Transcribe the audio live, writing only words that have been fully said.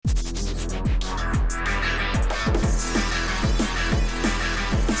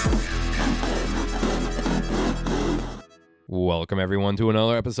Welcome, everyone, to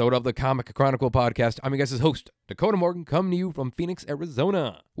another episode of the Comic Chronicle podcast. I'm your guys' host, Dakota Morgan, coming to you from Phoenix,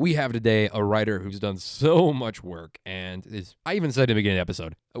 Arizona. We have today a writer who's done so much work and is, I even said in the beginning of the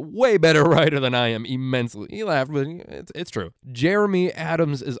episode, a way better writer than I am, immensely. He laughed, but it's true. Jeremy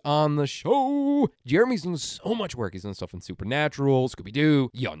Adams is on the show. Jeremy's done so much work. He's done stuff in Supernatural, Scooby-Doo,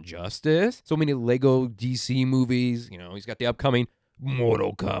 Young Justice, so many Lego DC movies. You know, he's got the upcoming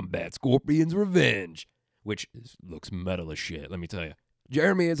Mortal Kombat Scorpion's Revenge, which looks metal as shit, let me tell you.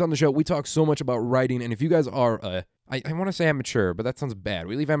 Jeremy is on the show. We talk so much about writing, and if you guys are, I want to say amateur, but that sounds bad.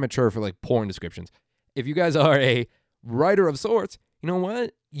 We leave amateur for, like, porn descriptions. If you guys are a writer of sorts, you know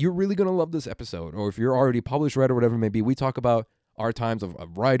what? You're really going to love this episode. Or if you're already a published writer, whatever it may be, we talk about our times of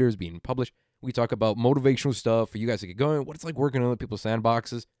writers being published. We talk about motivational stuff for you guys to get going, what it's like working in other people's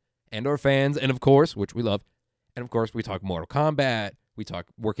sandboxes, and our fans, and of course, which we love, and of course, we talk Mortal Kombat, we talk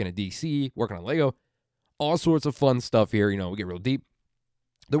working at DC, working on Lego, all sorts of fun stuff here. You know, we get real deep.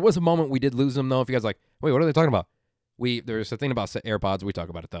 There was a moment we did lose them, though. If you guys are like, wait, what are they talking about? There's a thing about AirPods. We talk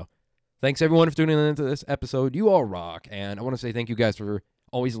about it, though. Thanks, everyone, for tuning into this episode. You all rock. And I want to say thank you guys for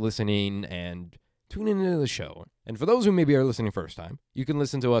always listening and tuning into the show. And for those who maybe are listening first time, you can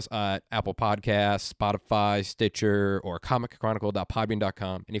listen to us at Apple Podcasts, Spotify, Stitcher, or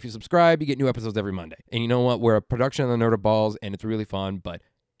comicchronicle.podbean.com. And if you subscribe, you get new episodes every Monday. And you know what? We're a production of the Nerd of Balls, and it's really fun, but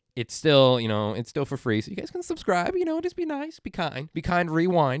it's still, it's still for free, so you guys can subscribe, just be nice, be kind,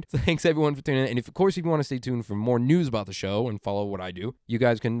 rewind. So thanks, everyone, for tuning in. And if you want to stay tuned for more news about the show and follow what I do, you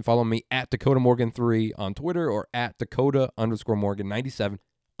guys can follow me at DakotaMorgan3 on Twitter or at Dakota_Morgan97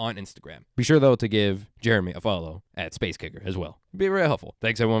 on Instagram. Be sure, though, to give Jeremy a follow at Space Kicker as well. Be very helpful.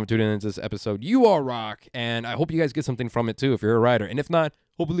 Thanks, everyone, for tuning into this episode. You all rock, and I hope you guys get something from it, too, if you're a writer. And if not,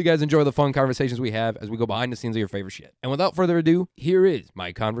 hopefully you guys enjoy the fun conversations we have as we go behind the scenes of your favorite shit. And without further ado, here is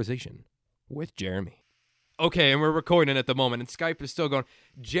my conversation with Jeremy. Okay, and we're recording at the moment, and Skype is still going.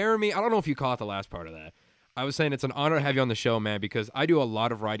 Jeremy, I don't know if you caught the last part of that. I was saying it's an honor to have you on the show, man, because I do a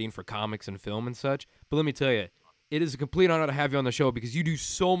lot of writing for comics and film and such. But let me tell you, it is a complete honor to have you on the show because you do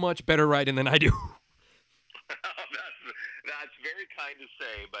so much better writing than I do. That's very kind to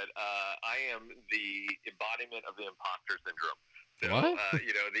say, but I am the embodiment of the imposter syndrome. So, what?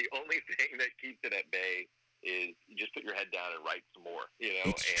 The only thing that keeps it at bay is you just put your head down and write some more,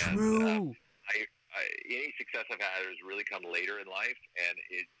 It's and, true. Any success I've had has really come later in life, and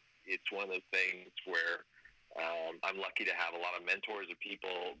it's one of those things where I'm lucky to have a lot of mentors of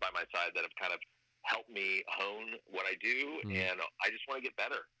people by my side that have kind of helped me hone what I do, and I just want to get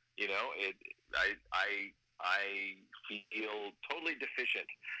better. I feel totally deficient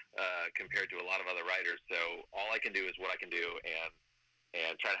compared to a lot of other writers. So all I can do is what I can do,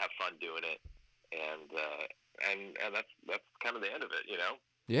 and try to have fun doing it, and that's kind of the end of it,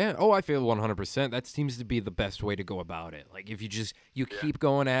 Yeah. Oh, I feel 100%. That seems to be the best way to go about it. Like, if you keep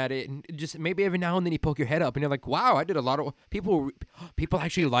going at it, and just maybe every now and then you poke your head up and you're like, wow, I did a lot of people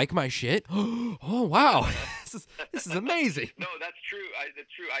actually like my shit. Oh, wow. This is amazing. No, that's true.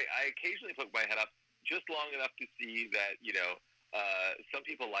 That's true. I occasionally poke my head up just long enough to see that, some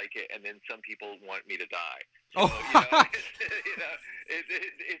people like it, and then some people want me to die. So,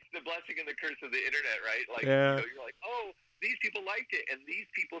 it's the blessing and the curse of the internet, right? Like, you're like, oh, these people liked it, and these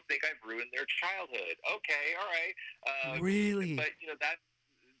people think I've ruined their childhood. Okay, all right. Really? But, that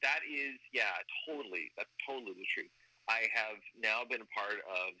is, totally. That's totally the truth. I have now been a part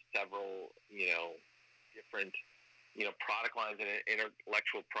of several, different, product lines and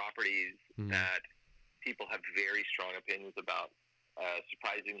intellectual properties that people have very strong opinions about.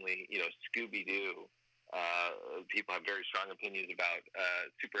 Surprisingly, Scooby-Doo, people have very strong opinions about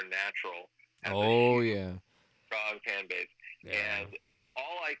Supernatural. Strong fan base. Yeah. And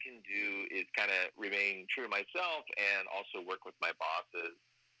all I can do is kind of remain true to myself and also work with my bosses,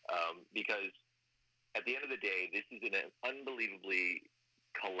 because at the end of the day, this is an unbelievably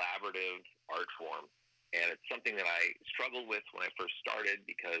collaborative art form. And it's something that I struggled with when I first started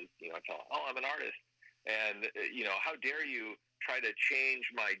because, I thought, I'm an artist. And, how dare you try to change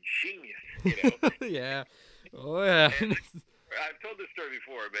my genius, Yeah. Oh, yeah. I've told this story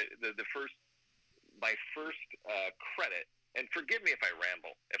before, but my first credit, and forgive me if I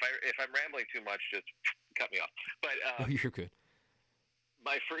ramble. If I'm rambling too much, just cut me off. But you're good.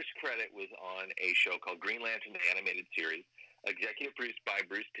 My first credit was on a show called Green Lantern, the animated series, executive produced by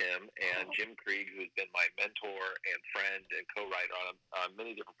Bruce Timm and Jim Krieg, who's been my mentor and friend and co-writer on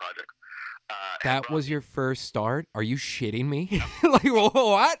many different projects. That was your first start? Are you shitting me? Like,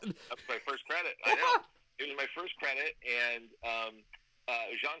 what? That's my first credit. I know. It was my first credit, and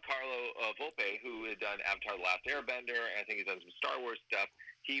Giancarlo Volpe, who had done Avatar: The Last Airbender, and I think he's done some Star Wars stuff,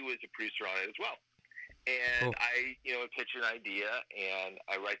 he was a producer on it as well. And Cool. I, pitch an idea, and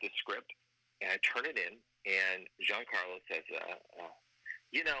I write the script, and I turn it in, and Giancarlo says,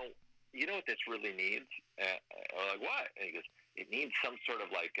 you know, what this really needs? I'm like, what? And he goes, it needs some sort of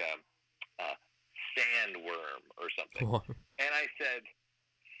like sandworm or something. And I said,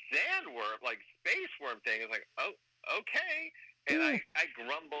 sandworm, like space worm thing. I was like, oh, okay. And I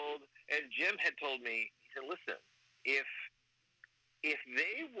grumbled, and Jim had told me, he said, listen, if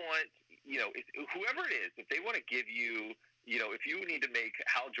they want, if whoever it is, if they want to give you, if you need to make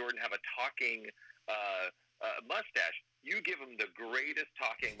Hal Jordan have a talking mustache, you give him the greatest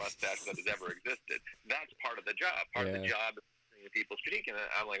talking mustache that has ever existed. That's part of the job. Part of the job is listening to people's critique, and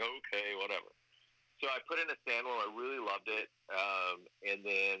I'm like, okay, whatever. So I put in a sandworm. I really loved it. And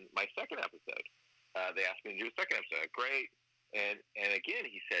then my second episode, they asked me to do a second episode. Great. And again,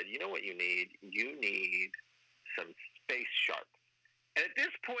 he said, you know what you need? You need some space sharks. And at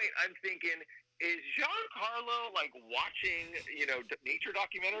this point, I'm thinking, is Giancarlo like watching, nature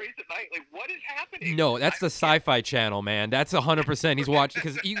documentaries at night? Like, what is happening? No, that's the Sci-Fi Channel, man. That's 100%. He's watching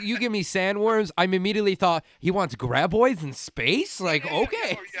because you give me sandworms. I immediately thought he wants graboids in space. Like,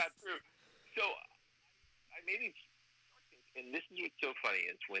 okay. Yeah, true. So I made it, and this is what's so funny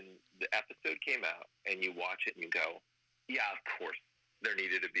is when the episode came out and you watch it and you go, yeah, of course there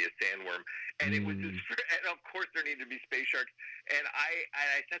needed to be a sandworm, and it was and of course there needed to be space sharks. And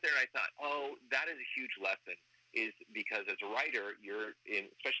I sat there and I thought, oh, that is a huge lesson, is because as a writer,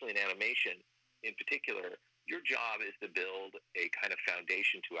 especially in animation in particular, your job is to build a kind of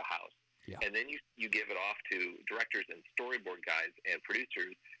foundation to a house. Yeah. And then you give it off to directors and storyboard guys and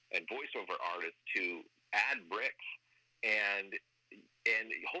producers and voiceover artists to add bricks, and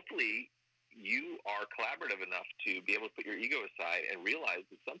hopefully you are collaborative enough to be able to put your ego aside and realize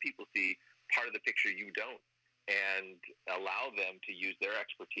that some people see part of the picture you don't, and allow them to use their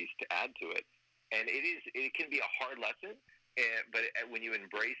expertise to add to it. And it can be a hard lesson, but when you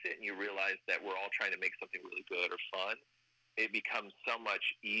embrace it and you realize that we're all trying to make something really good or fun, it becomes so much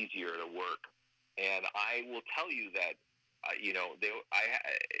easier to work. And I will tell you that,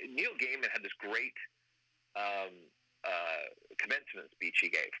 Neil Gaiman had this great commencement speech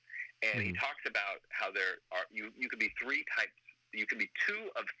he gave. And he talks about how there are you can be three types. You can be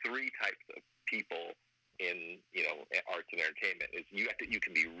two of three types of people in arts and entertainment. You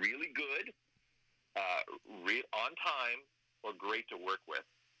can be really good, on time, or great to work with.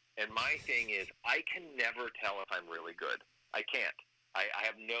 And my thing is, I can never tell if I'm really good. I can't. I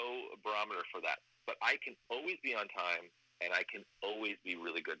have no barometer for that. But I can always be on time, and I can always be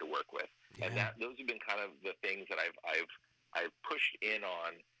really good to work with. Yeah. And those have been kind of the things that I've pushed in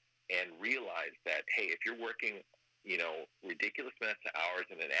on. And realize that, hey, if you're working, ridiculous amounts of hours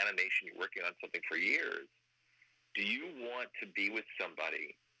in an animation, you're working on something for years, do you want to be with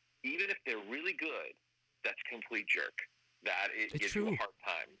somebody, even if they're really good, that's a complete jerk? That it gives you a hard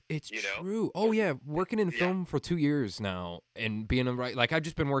time. It's true. Oh, yeah. Working in film for 2 years now and being a writer. Like, I've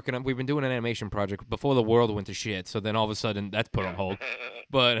just been we've been doing an animation project before the world went to shit. So then all of a sudden that's put on hold.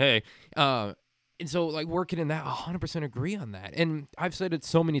 But hey, and so, like, working in that, 100% agree on that. And I've said it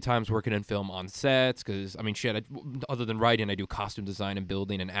so many times working in film on sets because, I mean, shit, other than writing, I do costume design and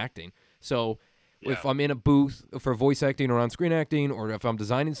building and acting. So if I'm in a booth for voice acting or on-screen acting, or if I'm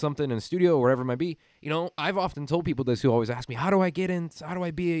designing something in a studio or wherever it might be, I've often told people this who always ask me, how do I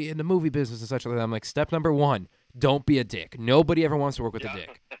be in the movie business and such like that? I'm like, step number 1, don't be a dick. Nobody ever wants to work with a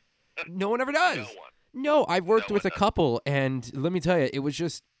dick. No one ever does. No, I've worked with a couple, and let me tell you, it was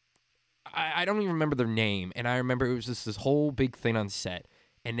just, I don't even remember their name, and I remember it was just this whole big thing on set,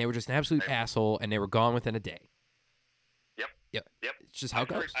 and they were just an absolute asshole, and they were gone within a day. Yep. It's just how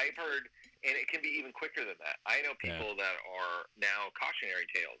it goes. I've heard, and it can be even quicker than that. I know people that are now cautionary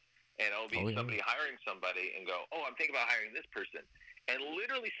tales, and it'll be somebody hiring somebody and go, oh, I'm thinking about hiring this person. And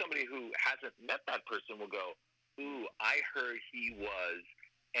literally somebody who hasn't met that person will go, ooh, I heard he was,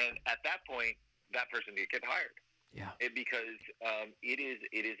 and at that point, that person can get hired. Yeah, because it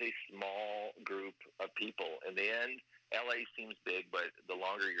is a small group of people. In the end, LA seems big, but the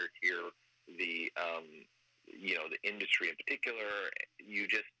longer you're here, the industry in particular,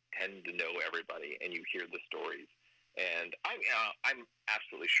 you just tend to know everybody, and you hear the stories. And I'm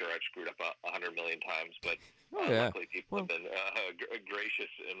absolutely sure I've screwed up 100 million times, but luckily people have been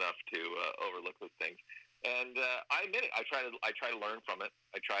gracious enough to overlook those things. And I admit it. I try to learn from it.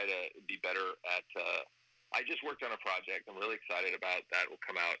 I try to be better at. I just worked on a project I'm really excited about that will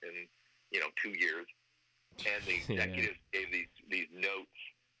come out in 2 years, and the executives gave these notes,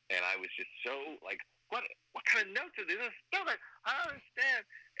 and I was just so like, what kind of notes are these? I don't understand.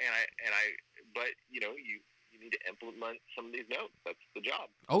 But you need to implement some of these notes. That's the job.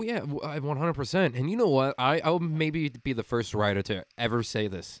 Oh yeah, 100%. And you know what? I'll maybe be the first writer to ever say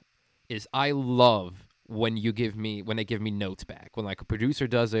this. Is I love when they give me notes back, when like a producer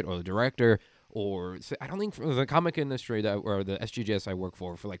does it or the director, or I don't think for the comic industry or the SGJS I work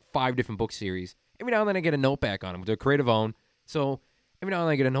for like 5 different book series. Every now and then I get a note back on them. They're creative owned, so every now and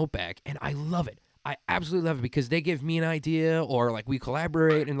then I get a note back, and I love it. I absolutely love it because they give me an idea, or like we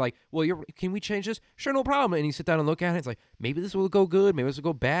collaborate and like, well, can we change this? Sure, no problem. And you sit down and look at it. It's like, maybe this will go good, maybe this will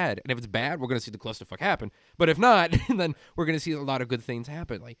go bad. And if it's bad, we're gonna see the clusterfuck happen. But if not, then we're gonna see a lot of good things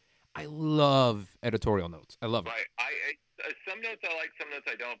happen. Like, I love editorial notes. I love it. Right. Some notes I like, some notes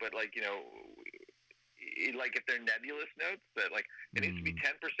I don't. But like, like if they're nebulous notes, that like it needs to be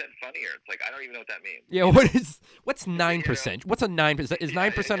 10% funnier. It's like I don't even know what that means. Yeah. What's 9%? What's a 9%? Is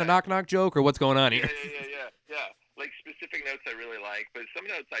 9% a knock joke, or what's going on here? Yeah. Like specific notes I really like, but some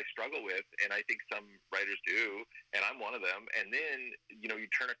notes I struggle with, and I think some writers do, and I'm one of them. And then you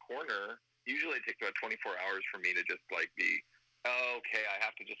turn a corner. Usually it takes about 24 hours for me to just like be, oh, okay, I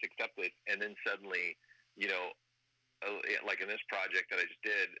have to just accept this, and then suddenly, like in this project that I just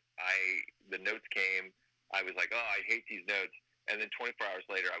did, the notes came. I was like, oh, I hate these notes, and then 24 hours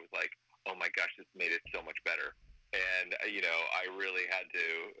later, I was like, oh my gosh, this made it so much better. And I really had to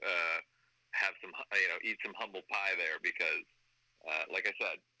have some, eat some humble pie there because, like I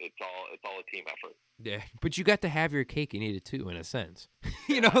said, it's all a team effort. Yeah, but you got to have your cake and eat it too, in a sense.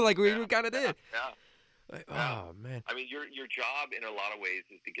 Like we kind of did. Yeah. Like, oh man. I mean, your job in a lot of ways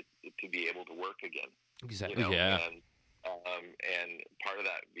is to be able to work again. Exactly. Yeah. And part of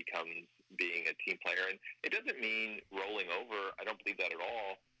that becomes being a team player, and it doesn't mean rolling over. I don't believe that at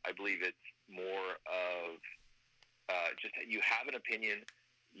all. I believe it's more of just that you have an opinion,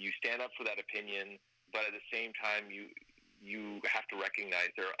 you stand up for that opinion, but at the same time you have to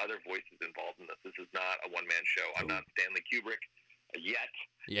recognize there are other voices involved in this. This is not a one-man show. I'm not Stanley Kubrick yet.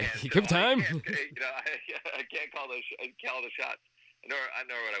 Yeah, and give time. I can't call the shots. Nor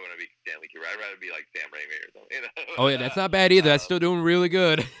would I want to be Stanley Kubrick. I'd rather be like Sam Raimi or something. Oh yeah, that's not bad either. That's still doing really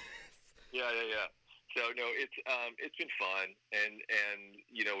good. Yeah. So no, it's been fun, and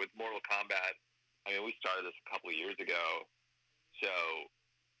with Mortal Kombat, I mean, we started this a couple of years ago, so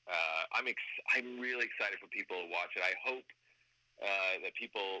I'm really excited for people to watch it. I hope that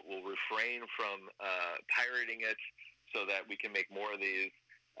people will refrain from pirating it, so that we can make more of these,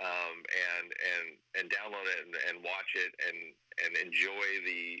 and download it and watch it and enjoy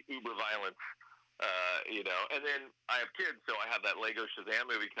the uber violence, And then I have kids, so I have that Lego Shazam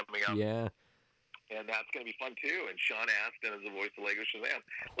movie coming out. Yeah. And that's going to be fun, too. And Sean Astin is the voice of Lego Shazam.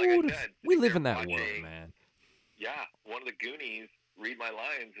 Like I said, we live in that world, man. Yeah. One of the Goonies, read my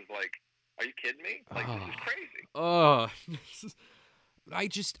lines, is like, are you kidding me? Like, this is crazy.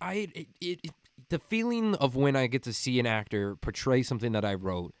 The feeling of when I get to see an actor portray something that I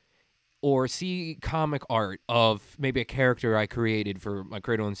wrote, or see comic art of maybe a character I created for my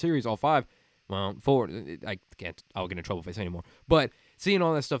Cradle and series, all 5. Well, 4, I'll get in trouble if I say anymore. But seeing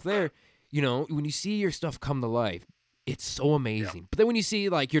all that stuff there, when you see your stuff come to life, it's so amazing. Yeah. But then when you see,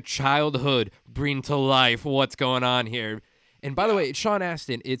 like, your childhood bring to life what's going on here. And by the way, it's Sean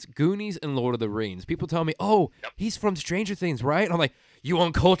Astin. It's Goonies and Lord of the Rings. People tell me, he's from Stranger Things, right? And I'm like, you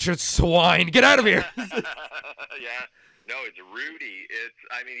uncultured swine. Get out of here. Yeah. No, it's Rudy.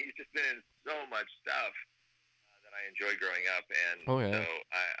 He's just been in so much stuff that I enjoyed growing up. And so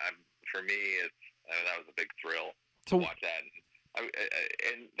for me, that was a big thrill to watch that.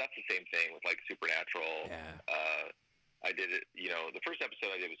 And that's the same thing with, like, Supernatural. Yeah. I did it, the first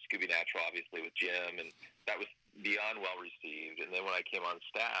episode I did was Scooby Natural, obviously, with Jim, and that was beyond well received. And then when I came on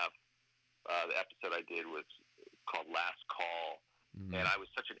staff, the episode I did was called Last Call. Mm-hmm. And I was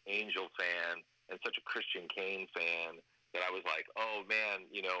such an Angel fan and such a Christian Kane fan that I was like, oh, man,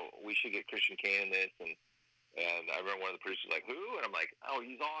 we should get Christian Kane in this. And I remember one of the producers like, who? And I'm like, oh,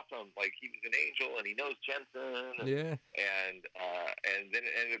 he's awesome. Like, he was an angel, and he knows Jensen. And then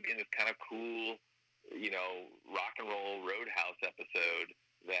it ended up being this kind of cool, rock and roll Roadhouse episode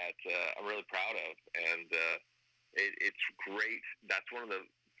that I'm really proud of. And it's great. That's one of the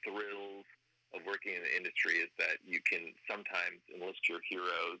thrills of working in the industry, is that you can sometimes enlist your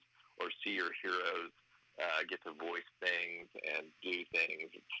heroes or see your heroes get to voice things and do things.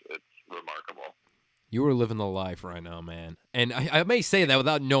 It's remarkable. You are living the life right now, man. And I may say that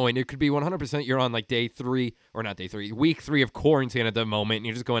without knowing. It could be 100% you're on, like, week 3 of quarantine at the moment, and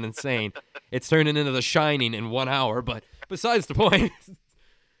you're just going insane. It's turning into The Shining in 1 hour, but besides the point.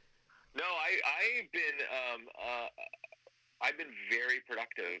 No, I've been very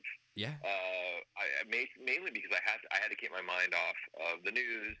productive. Yeah. Mainly because I had to keep my mind off of the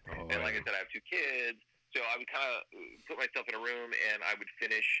news. And like I said, I have 2 kids. So I would kind of put myself in a room and I would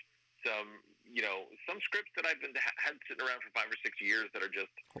finish some scripts that I've had sitting around for 5 or 6 years that are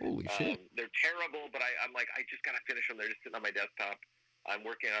just Holy shit. they're terrible, but I'm like, I just got to finish them. They're just sitting on my desktop. I'm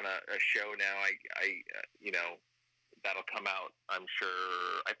working on a show now. That'll come out, I'm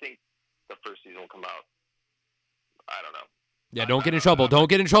sure. I think the first season will come out. I don't know. Yeah, don't get in trouble. Don't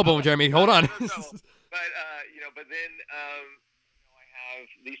get in trouble, Jeremy. Hold on. But then I have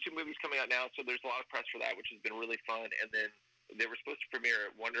these two movies coming out now, so there's a lot of press for that, which has been really fun. And then they were supposed to premiere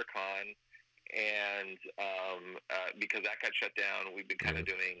at WonderCon, and because that got shut down, we've been kind of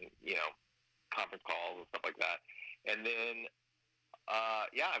doing conference calls and stuff like that. And then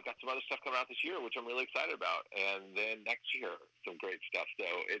I've got some other stuff coming out this year, which I'm really excited about. And then next year, some great stuff. So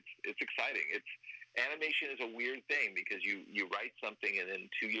it's exciting. Animation is a weird thing because you write something and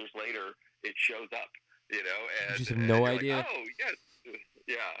then 2 years later it shows up, and I just have no and idea. Like, oh yes,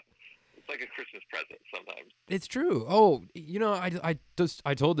 yeah. It's like a Christmas present sometimes. It's true. Oh,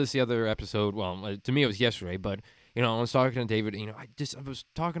 I told this the other episode. Well, to me it was yesterday, but I was talking to David. I was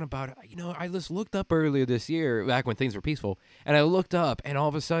talking about it. I just looked up earlier this year, back when things were peaceful, and I looked up, and all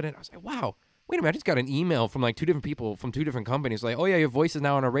of a sudden I was like, wow. Wait a minute, I just got an email from like two different people from two different companies. Like, oh yeah, your voice is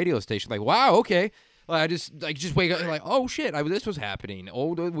now on a radio station. Like, wow, okay. Like, I just wake up and like, oh shit, this was happening.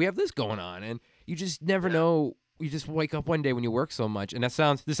 Oh, we have this going on, and you just never know. You just wake up one day when you work so much, and this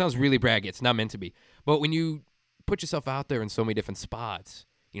sounds really braggy. It's not meant to be, but when you put yourself out there in so many different spots,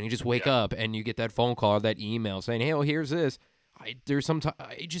 you just wake up and you get that phone call or that email saying, hey, here's this. There's sometimes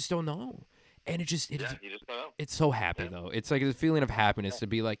I just don't know, and you just don't know. It's so happy though. It's like a feeling of happiness to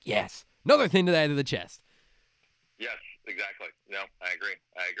be like, yes. Another thing to add to the chest. Yes, exactly. No, I agree.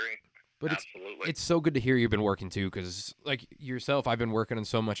 But absolutely, it's so good to hear you've been working too, because like yourself, I've been working on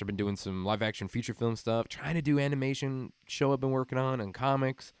so much. I've been doing some live action feature film stuff, trying to do animation show I've been working on and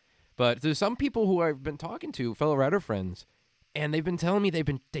comics. But there's some people who I've been talking to, fellow writer friends, and they've been telling me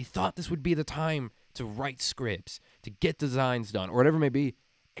they thought this would be the time to write scripts, to get designs done, or whatever it may be,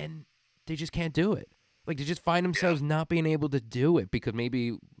 and they just can't do it. Like they just find themselves not being able to do it because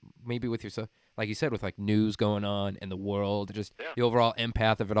maybe with yourself, like you said, with like news going on in the world, just the overall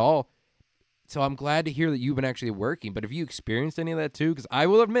empath of it all. So I'm glad to hear that you've been actually working. But have you experienced any of that too? Because I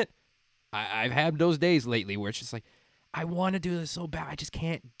will admit, I've had those days lately where it's just like, I want to do this so bad, I just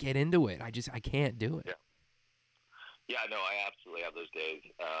can't get into it. I can't do it. Yeah, no, I absolutely have those days,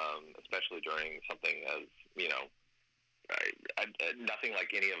 especially during something as nothing like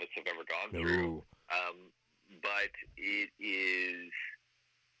any of us have ever gone through. But it is.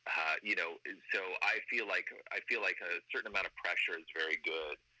 So I feel like a certain amount of pressure is very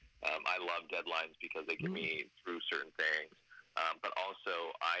good. I love deadlines because they get me through certain things. But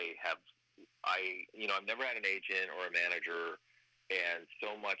also I've never had an agent or a manager, and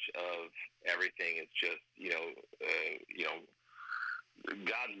so much of everything is just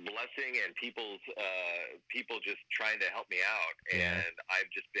God's blessing and people just trying to help me out. And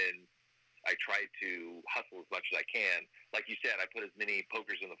I try to hustle as much as I can. Like you said, I put as many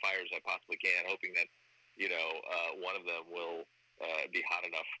pokers in the fire as I possibly can, hoping that, one of them will be hot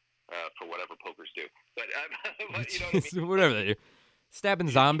enough for whatever pokers do. But you know what I mean? Whatever they do. Stabbing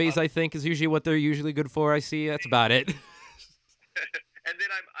zombies, I think, is usually what they're usually good for. I see. That's about it. And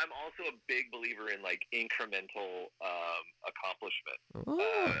then I'm also a big believer in like incremental accomplishment.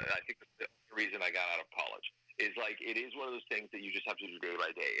 I think that's the reason I got out of college. Is like it is one of those things that you just have to do day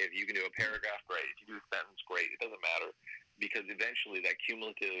by day. If you can do a paragraph, great. If you do a sentence, great. It doesn't matter, because eventually that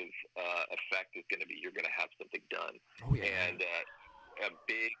cumulative effect is going to be you're going to have something done. And a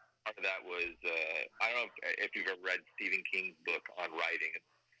big part of that was I don't know if you've ever read Stephen King's book on writing.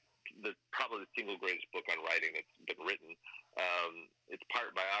 It's probably the single greatest book on writing that's been written. It's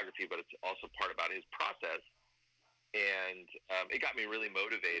part biography, but it's also part about his process. And it got me really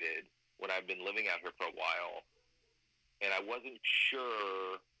motivated when I've been living out here for a while, and I wasn't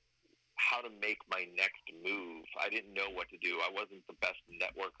sure how to make my next move. I didn't know what to do. I wasn't the best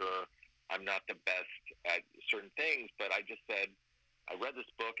networker. I'm not the best at certain things, but I just said, I read this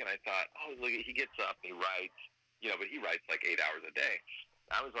book and I thought, oh, look, he gets up and he writes, but he writes like 8 hours a day.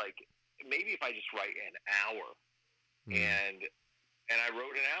 I was like, maybe if I just write an hour, and I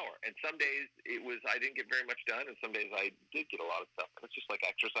wrote an hour. And some days I didn't get very much done, and some days I did get a lot of stuff. And it's just like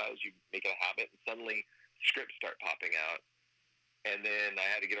exercise. You make it a habit, and suddenly scripts start popping out. And then I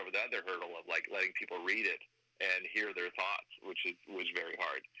had to get over the other hurdle of like letting people read it and hear their thoughts, which was very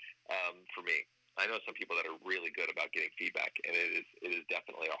hard for me. I know some people that are really good about getting feedback, and it is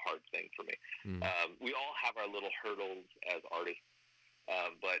definitely a hard thing for me. We all have our little hurdles as artists,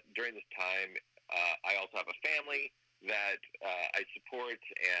 but during this time, I also have a family that I support,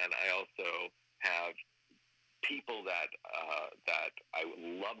 and I also have people that I would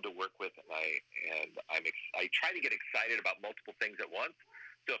love to work with, and I try to get excited about multiple things at once.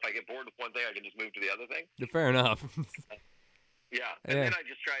 So if I get bored with one thing, I can just move to the other thing. Fair enough. Yeah, and then I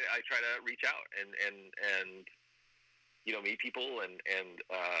try to reach out and meet people and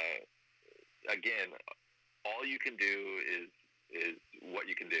again, all you can do is what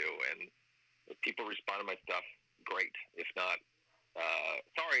you can do, and if people respond to my stuff, great. If not,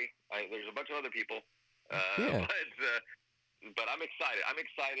 sorry, there's a bunch of other people. But I'm excited. I'm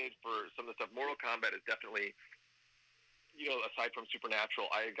excited for some of the stuff. Mortal Kombat is definitely, aside from Supernatural,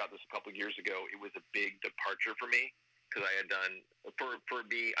 I had got this a couple of years ago. It was a big departure for me because I had done, for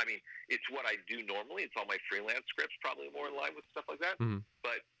me, I mean, it's what I do normally. It's all my freelance scripts, probably more in line with stuff like that. Mm-hmm.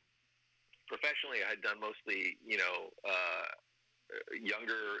 But professionally, I had done mostly,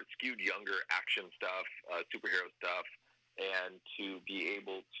 skewed younger action stuff, superhero stuff. And to be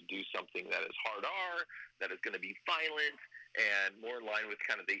able to do something that is hard R, that is going to be violent, and more in line with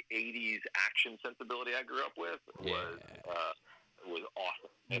kind of the 80s action sensibility I grew up with was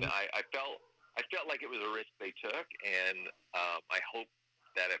awesome. And I felt like it was a risk they took, and I hope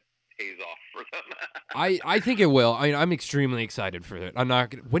that it pays off for them. I think it will. I'm extremely excited for it.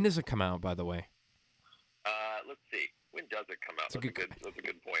 When does it come out, by the way? Let's see. When does it come out? That's a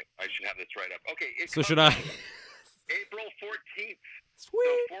good point. I should have this right up. Okay. So should I? April 14th. Sweet.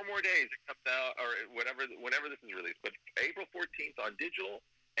 So 4 more days it comes out, or whenever this is released. But April 14th on digital,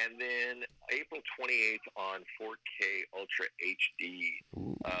 and then April 28th on 4K Ultra HD.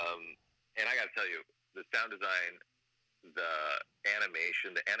 And I got to tell you, the sound design, the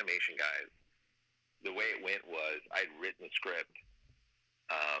animation guys, the way it went was I'd written the script.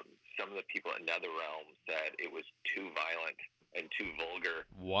 Some of the people at NetherRealm said it was too violent and too vulgar.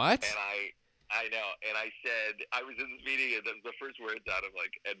 What? And I know, and I said, I was in this meeting, and the first words out of,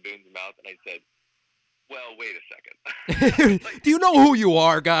 Ed Boon's mouth, and I said, well, wait a second. Do you know who you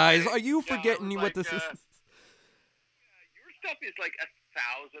are, guys? Are you forgetting what this is? Your stuff is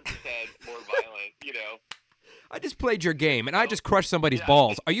 1,000% more violent, I just played your game, and I just crushed somebody's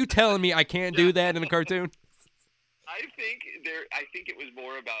balls. Are you telling me I can't do that in a cartoon? I think it was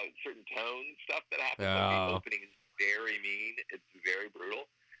more about certain tone stuff that happened. The opening is very mean. It's very brutal.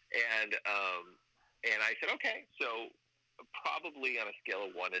 And I said, okay, so probably on a scale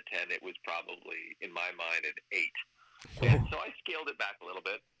of 1 to 10, it was probably, in my mind, an 8. And so I scaled it back a little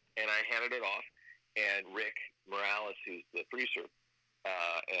bit, and I handed it off. And Rick Morales, who's the producer,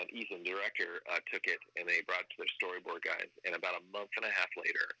 and Ethan, the director, took it, and they brought it to their storyboard guys. And about a month and a half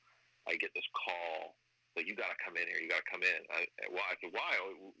later, I get this call, like, you got to come in here, you got to come in. I said, why?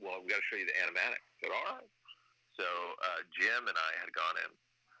 Well, we got to show you the animatic. I said, all right. So Jim and I had gone in.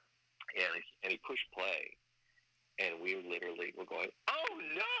 And he pushed play, and we literally were going, oh,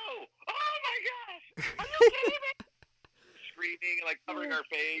 no! Oh, my gosh! Are you kidding me? Screaming, covering our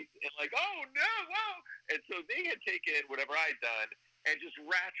face, and oh, no, wow! And so they had taken whatever I'd done and just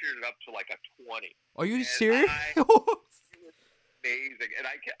ratcheted it up to a 20. Are you serious? It was amazing. And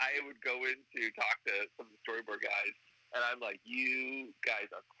I would go in to talk to some of the storyboard guys, and I'm like, you guys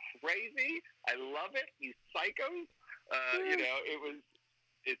are crazy. I love it. You psychos.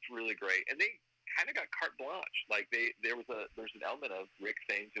 It's really great, and they kind of got carte blanche. There's an element of Rick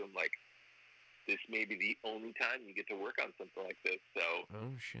saying to him, this may be the only time you get to work on something like this. So,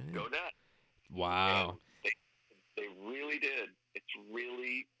 go nuts. Wow. And they really did. It's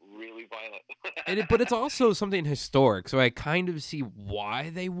really, really violent. But it's also something historic, so I kind of see why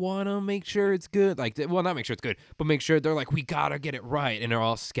they want to make sure it's good. Not make sure it's good, but make sure they're we gotta get it right, and they're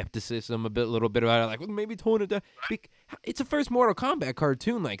all skepticism a little bit about it, maybe tone it down. It's the first Mortal Kombat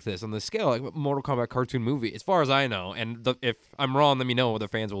cartoon like this on the scale, Mortal Kombat cartoon movie, as far as I know. And if I'm wrong, let me know. Other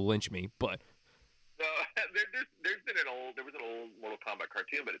fans will lynch me, but no, there was an old Mortal Kombat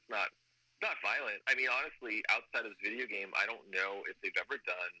cartoon, but it's not violent. I mean, honestly, outside of this video game, I don't know if they've ever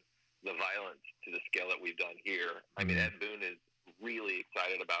done the violence to the scale that we've done here. I mean, Ed Boon is really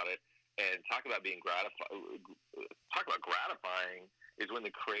excited about it, and talk about being gratifying is when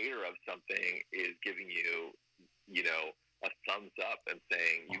the creator of something is giving you, a thumbs up and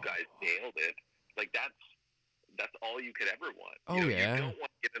saying you guys nailed it. That's all you could ever want. You don't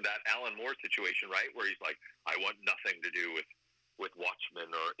want to get in that Alan Moore situation, right, where he's like, I want nothing to do with Watchmen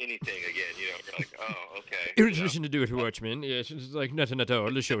or anything again. You're like, oh, okay. It was nothing to do with Watchmen. Yeah, it's nothing at all.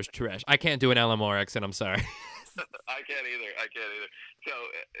 The show is trash. I can't do an Alan Moore accent. I'm sorry. I can't either. So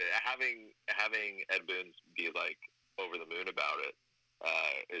having Ed Boon be over the moon about it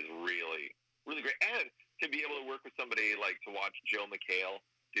is really, really great. And to be able to work with somebody to watch Joe McHale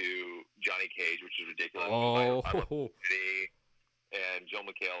do Johnny Cage, which is ridiculous. Oh. I love the movie, and Joe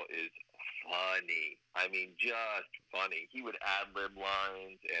McHale is funny. I mean, just funny. He would ad-lib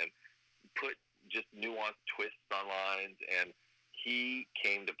lines and put just nuanced twists on lines, and he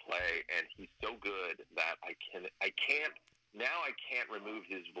came to play, and he's so good that I can't remove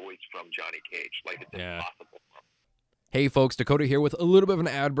his voice from Johnny Cage. Like, it's impossible. Hey folks, Dakota here with a little bit of an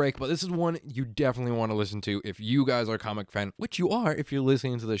ad break, but this is one you definitely want to listen to if you guys are a comic fan, which you are if you're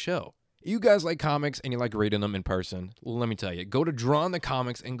listening to the show. You guys like comics and you like reading them in person. Let me tell you, go to Drawn the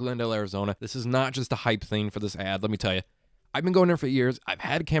Comics in Glendale, Arizona. This is not just a hype thing for this ad. Let me tell you, I've been going there for years. I've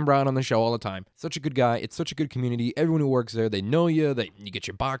had Cam Brown on the show all the time. Such a good guy. It's such a good community. Everyone who works there, they know you. You get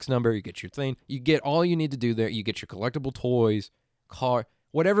your box number. You get your thing. You get all you need to do there. You get your collectible toys, car,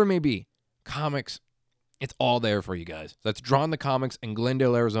 whatever it may be. Comics, it's all there for you guys. That's Drawn the Comics in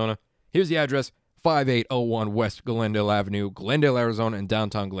Glendale, Arizona. Here's the address. 5801 West Glendale Avenue, Glendale, Arizona, in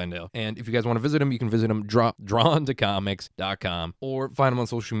downtown Glendale. And if you guys want to visit them, you can visit them, drawntocomics.com, or find them on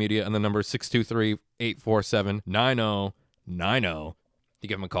social media, and the number is 623-847-9090. You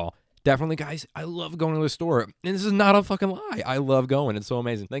give them a call. Definitely, guys, I love going to the store. And this is not a fucking lie. I love going. It's so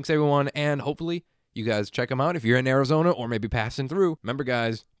amazing. Thanks, everyone, and hopefully you guys check them out if you're in Arizona or maybe passing through. Remember,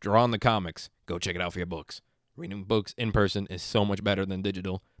 guys, Drawn the Comics. Go check it out for your books. Reading books in person is so much better than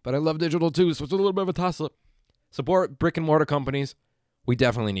digital. But I love digital too, so it's a little bit of a toss-up. Support brick and mortar companies. We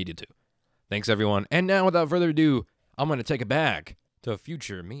definitely need you to. Thanks, everyone. And now, without further ado, I'm going to take it back to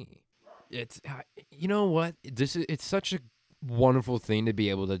future me. You know what? It's such a wonderful thing to be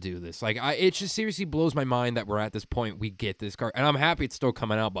able to do this. Like, it just seriously blows my mind that we're at this point. We get this card. And I'm happy it's still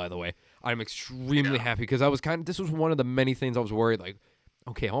coming out, by the way. I'm extremely happy because this was one of the many things I was worried, like,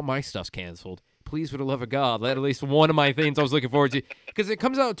 okay, all my stuff's canceled. Please, for the love of God, let at least one of my things I was looking forward to. Because it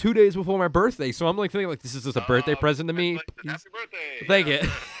comes out 2 days before my birthday, so I'm like thinking, like, this is just a birthday present to me. Happy birthday! Thank you.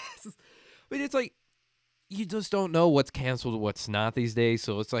 But it's like, you just don't know what's canceled and what's not these days,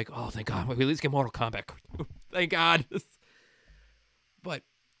 so it's like, oh, thank God, we at least get Mortal Kombat. Thank God. But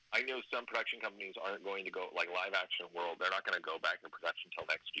I know some production companies aren't going to go, like live action world, they're not going to go back into production until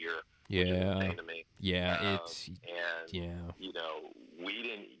next year. Yeah. Which is insane to me. Yeah, you know, we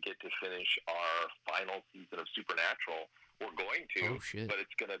didn't get to finish our final season of Supernatural. We're going to, but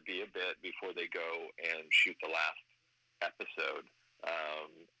it's going to be a bit before they go and shoot the last episode.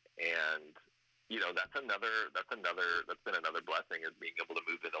 And you know, that's been another blessing, is being able to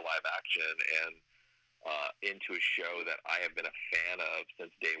move into live action and into a show that I have been a fan of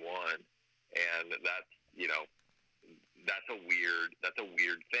since day one. And that's, you know, that's a weird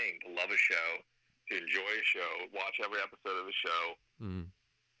thing, to love a show, to enjoy a show, watch every episode of the show,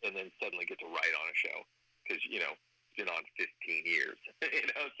 and then suddenly get to write on a show, because, you know, it's been on 15 years. You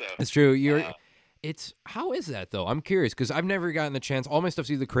know, so it's true. How is that though? I'm curious, because I've never gotten the chance. All my stuff's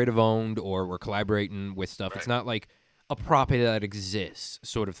either creative owned or we're collaborating with stuff. Right. It's not like a property that exists,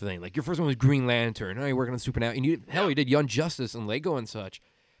 sort of thing. Like your first one was Green Lantern. Now you're working on Supernatural, and you did Young Justice and Lego and such.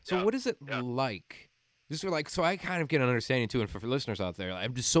 So what is it like? Just like, so I kind of get an understanding too, and for listeners out there,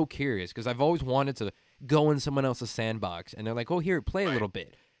 I'm just so curious, because I've always wanted to go in someone else's sandbox, and they're like, "Oh, here, play a little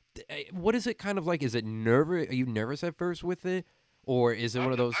bit." What is it kind of like? Is it nervous? Are you nervous at first with it, or is it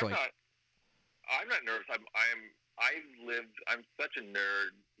one of those I'm not nervous. I'm such a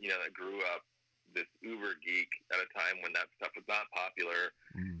nerd, you know, that grew up this uber geek at a time when that stuff was not popular,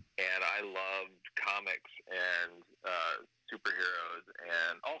 and I loved comics and superheroes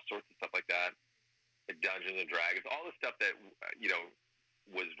and all sorts of stuff like that, Dungeons and Dragons, all the stuff that, you know,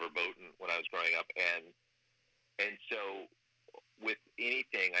 was verboten when I was growing up, and so with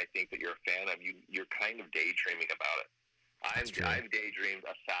anything I think that you're a fan of, you're kind of daydreaming about it. I've daydreamed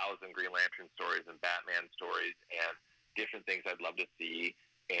 1,000 Green Lantern stories and Batman stories and different things I'd love to see.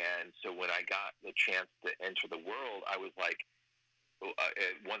 And so when I got the chance to enter the world, I was like,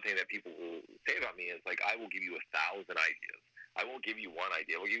 one thing that people will say about me is, like, I will give you 1,000 ideas. I won't give you one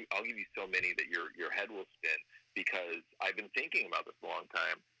idea. I'll give you so many that your head will spin, because I've been thinking about this a long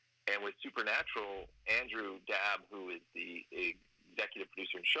time. And with Supernatural, Andrew Dabb, who is the executive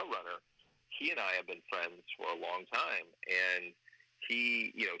producer and showrunner, he and I have been friends for a long time. And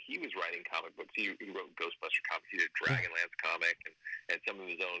he was writing comic books. He wrote Ghostbuster comics. He did Dragonlance comic and some of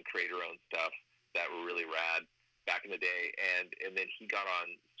his own creator-owned stuff that were really rad back in the day. And then he got on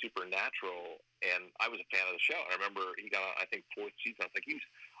Supernatural, and I was a fan of the show. And I remember he got on, I think, 4th season. I was like, you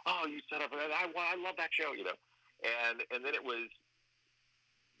set up, I love that show, you know. And then it was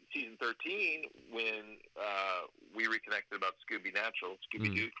season 13 when we reconnected about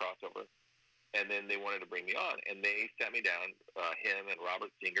Scooby-Doo crossover. And then they wanted to bring me on, and they sat me down, him and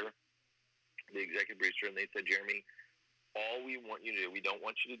Robert Singer, the executive producer, and they said, Jeremy, all we want you to do, we don't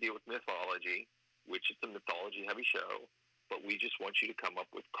want you to deal with mythology, which is a mythology-heavy show, but we just want you to come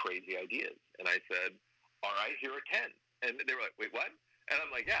up with crazy ideas. And I said, all right, here are 10. And they were like, wait, what? And I'm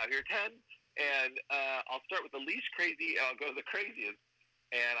like, yeah, here are 10. And I'll start with the least crazy, and I'll go to the craziest.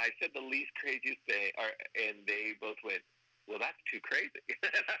 And I said the least craziest thing, and they both went, well, that's too crazy.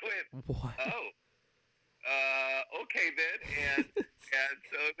 And I went, What? oh, okay then. And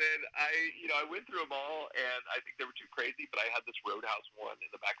so then I went through them all, and I think they were too crazy, but I had this Roadhouse one in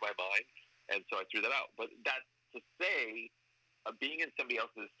the back of my mind, and so I threw that out. But that's to say, being in somebody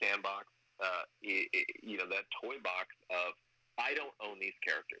else's sandbox, that toy box of, I don't own these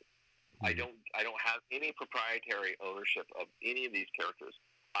characters. I don't have any proprietary ownership of any of these characters.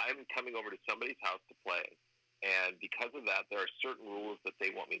 I'm coming over to somebody's house to play, and because of that, there are certain rules that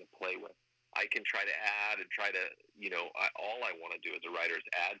they want me to play with. I can try to add and all I want to do as a writer is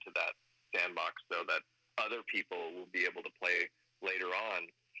add to that sandbox so that other people will be able to play later on.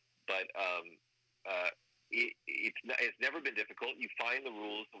 But it's never been difficult. You find the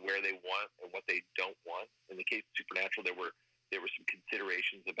rules of where they want and what they don't want. In the case of Supernatural, there were some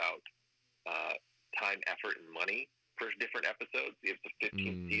considerations about time, effort, and money for different episodes. It's the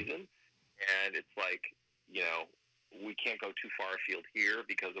 15th season, and it's like, we can't go too far afield here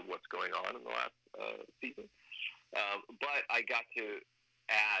because of what's going on in the last season. But I got to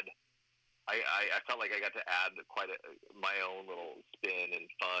add. I felt like I got to add my own little spin and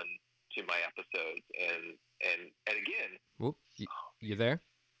fun to my episodes, and again. Whoop, you there?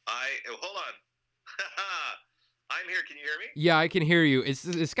 Hold on. I'm here. Can you hear me? Yeah, I can hear you. Is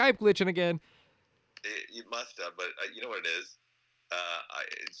Skype glitching again? It must have, but you know what it is.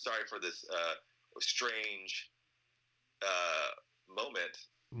 Sorry for this strange moment.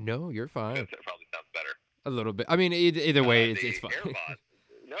 No, you're fine. That probably sounds better. A little bit. I mean, either way, it's fine. AirPods.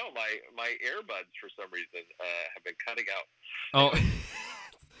 No, my earbuds for some reason have been cutting out. Oh,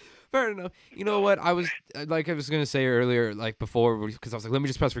 fair enough. You know what? I was gonna say earlier, like before, because I was like, let me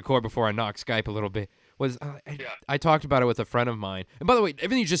just press record before I knock Skype a little bit. I talked about it with a friend of mine, and by the way,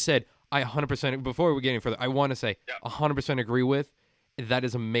 everything you just said, I 100%. Before we get any further, I want to say 100% agree with. That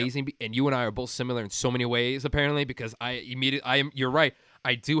is amazing, and you and I are both similar in so many ways, apparently. Because you're right.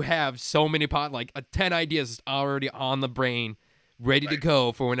 I do have so many 10 ideas already on the brain, ready to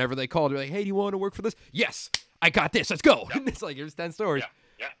go for whenever they call. They're like, "Hey, do you want to work for this?" Yes, I got this. Let's go. Yep. It's like here's 10 stories.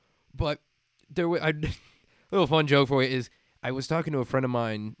 Yeah. But a little fun joke for you is I was talking to a friend of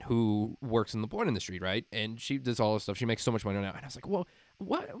mine who works in the porn industry, right? And she does all this stuff. She makes so much money now. And I was like, well,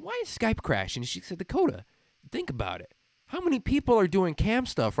 why is Skype crashing? And she said, Dakota, think about it. How many people are doing cam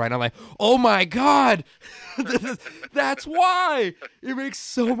stuff right now? I'm like, oh my God, that's why. It makes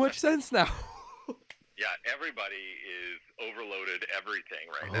so much sense now. Yeah, everybody is overloaded everything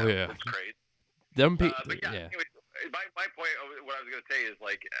right now. Yeah. It's crazy. Them people, but yeah. Anyway, my point, what I was going to say is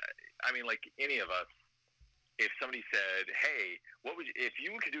like any of us, if somebody said, hey, if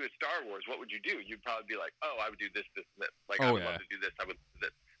you could do a Star Wars, what would you do? You'd probably be like, oh, I would do this, this, and this. Like, I would love to do this. I would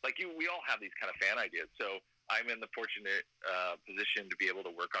do this. Like we all have these kind of fan ideas. So I'm in the fortunate position to be able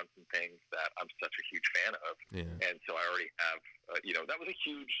to work on some things that I'm such a huge fan of. Yeah. And so I already have, that was a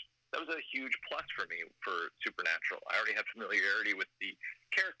huge plus for me for Supernatural. I already had familiarity with the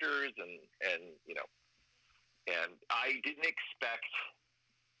characters and I didn't expect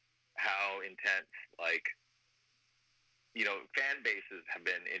how intense, fan bases have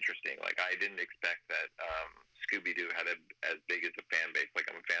been interesting. Like, I didn't expect that Scooby-Doo had as big as a fan base. Like,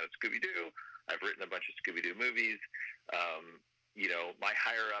 I'm a fan of Scooby-Doo. I've written a bunch of Scooby-Doo movies. My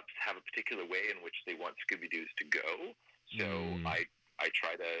higher-ups have a particular way in which they want Scooby-Doos to go. So I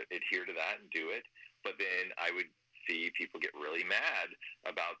try to adhere to that and do it. But then I would see people get really mad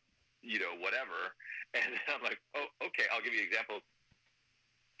about, whatever. And I'm like, oh, okay, I'll give you an example.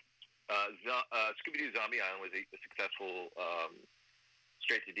 Scooby-Doo Zombie Island was a successful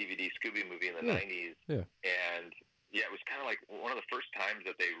straight-to-DVD Scooby movie in the 90s. Yeah. And, it was kind of like one of the first times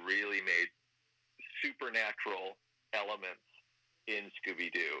that they really made supernatural elements in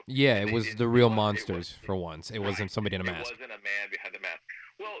Scooby-Doo. Yeah, it was the real monsters for once. It wasn't somebody in a mask. It wasn't a man behind the mask.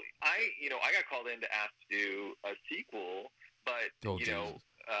 Well, I got called in to ask to do a sequel, but,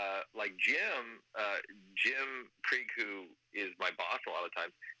 like Jim Krieg, who is my boss a lot of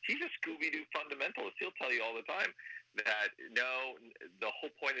times, he's a Scooby-Doo fundamentalist. He'll tell you all the time that, no, the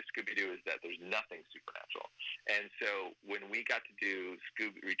whole point of Scooby-Doo is that there's nothing supernatural. And so when we got to do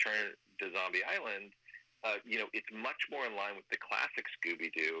Return to Zombie Island, it's much more in line with the classic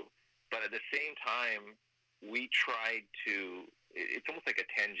Scooby-Doo, but at the same time, we tried to, it's almost like a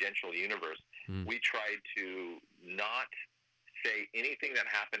tangential universe. We tried to not say anything that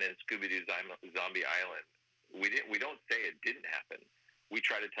happened in Scooby-Doo Zombie Island. We don't say it didn't happen. we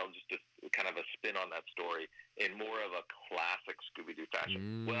try to tell just a kind of a spin on that story in more of a classic Scooby-Doo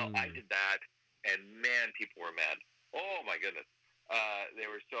fashion. Well, I did that, and man, people were mad. Oh my goodness, they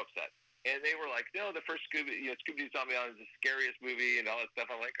were so upset. And they were like, no, the first Scooby-Doo Zombie Island is the scariest movie and all that stuff.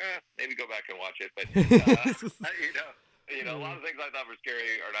 I'm like, maybe go back and watch it. But, a lot of things I thought were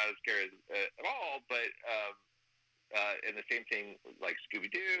scary are not as scary at all. But, and the same thing like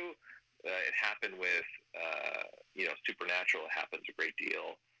Scooby-Doo, it happened with, Supernatural. It happens a great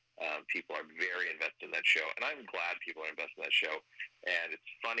deal. People are very invested in that show. And I'm glad people are invested in that show. And it's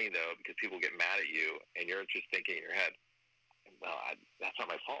funny, though, because people get mad at you and you're just thinking in your head, well, that's not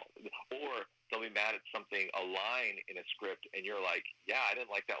my fault. Or they'll be mad at something, a line in a script, and you're like, yeah, I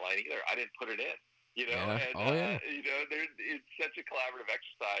didn't like that line either. I didn't put it in, Yeah. And, it's such a collaborative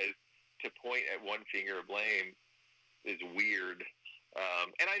exercise to point at one finger of blame is weird.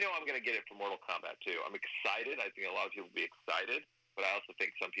 And I know I'm going to get it for Mortal Kombat, too. I'm excited. I think a lot of people will be excited, but I also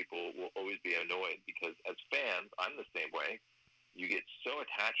think some people will always be annoyed because as fans, I'm the same way. You get so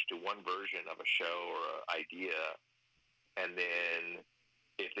attached to one version of a show or an idea, and then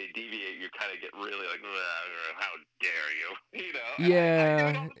if they deviate, you kind of get really like, how dare you? Yeah. I do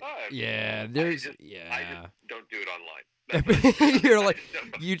it all the time. Yeah. I just don't do it online. You're like,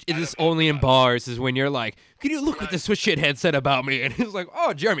 this only in bars is when you're like, can you look what this shithead said about me? And he's like,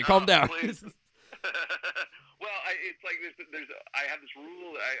 oh, Jeremy, calm down. Well, it's like I have this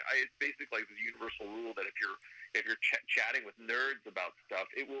rule. It's basically like this universal rule that if you're chatting with nerds about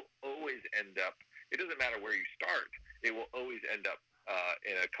stuff, it will always end up. It doesn't matter where you start. It will always end up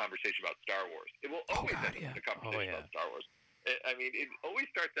in a conversation about Star Wars. It will always end up in a conversation about Star Wars. I mean, it always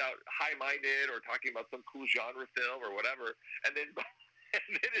starts out high-minded or talking about some cool genre film or whatever, and then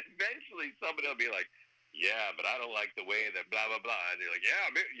eventually somebody will be like, yeah, but I don't like the way that blah, blah, blah. And you're like, yeah,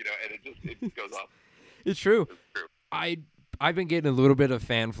 and it just goes off. It's true. It's true. I've been getting a little bit of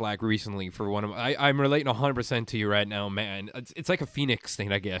fan flack recently for one of I'm relating 100% to you right now, man. It's like a Phoenix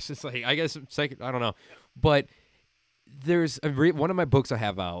thing, I guess. It's like I don't know, but there's one of my books I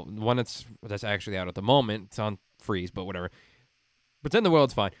have out, one that's actually out at the moment. It's on freeze, but whatever. Pretend the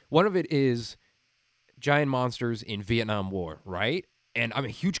world's fine. One of it is giant monsters in Vietnam War, right? And I'm a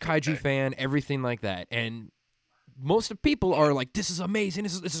huge kaiju fan, everything like that, and most of people are like, this is amazing.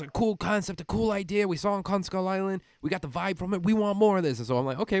 This is a cool concept, a cool idea. We saw on Con Skull Island. We got the vibe from it. We want more of this. And so I'm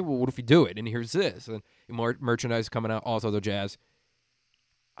like, okay, well, what if we do it? And here's this. And more merchandise coming out, all this other jazz.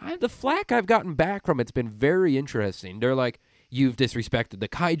 The flack I've gotten back from it's been very interesting. They're like, you've disrespected the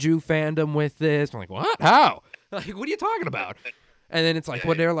kaiju fandom with this. I'm like, what? How? Like, what are you talking about? And then it's like,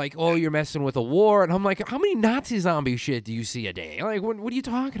 well, they're like, oh, you're messing with a war. And I'm like, how many Nazi zombie shit do you see a day? Like, what are you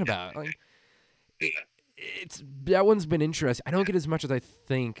talking about? Like, that one's been interesting. I don't get as much as I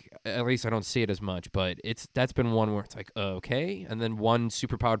think. At least I don't see it as much. But that's been one where it's like, okay. And then one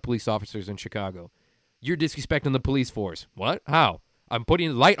superpowered police officers in Chicago. You're disrespecting the police force. What? How? I'm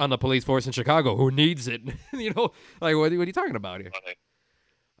putting light on the police force in Chicago. Who needs it? Like, what are you talking about here?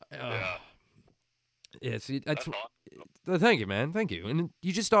 Yeah. That's thank you, man. Thank you. And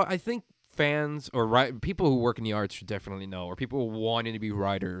you just I think fans or people who work in the arts should definitely know, or people wanting to be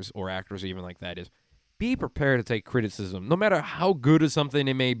writers or actors or even like that, is be prepared to take criticism. No matter how good of something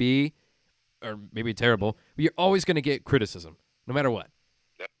it may be, or maybe terrible, but you're always going to get criticism, no matter what.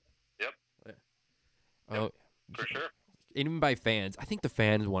 Yep. For sure. Even by fans. I think the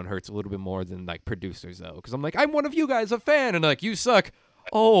fans one hurts a little bit more than like producers, though, because I'm like, I'm one of you guys, a fan, and like, you suck.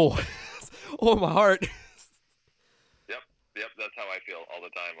 Oh, oh, my heart. Yep, that's how I feel all the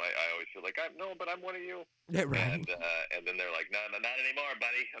time. I always feel like, but I'm one of you. Yeah, right. And then they're like, no, not anymore,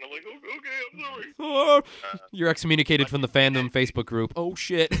 buddy. And I'm like, okay, I'm sorry. You're excommunicated from the fandom Facebook group. Oh,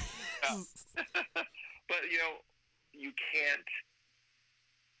 shit. Yeah. But, you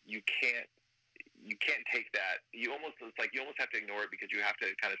can't take that. You almost have to ignore it because you have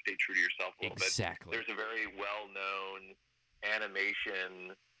to kind of stay true to yourself a little bit. Exactly. There's a very well-known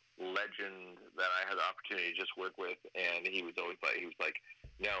animation legend that I had the opportunity to just work with, and he was like,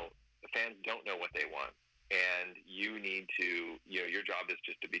 no, the fans don't know what they want, and you need to, your job is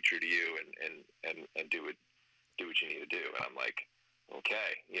just to be true to you and do what you need to do. And I'm like,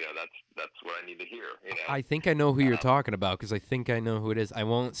 okay, that's what I need to hear. I think I know who you're talking about, because I think I know who it is. I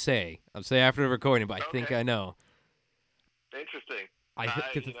won't say. I'll say after the recording, but I think I know. Interesting. I'm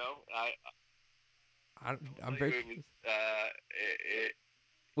very.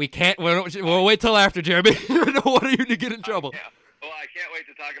 We can't. We'll wait till after, Jeremy. I don't want you to get in trouble. Yeah. Well, I can't wait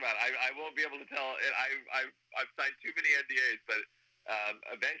to talk about it. I won't be able to tell. I've signed too many NDAs, but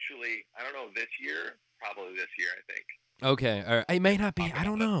eventually, I don't know, probably this year, I think. Okay, all right. It may not be. Talk I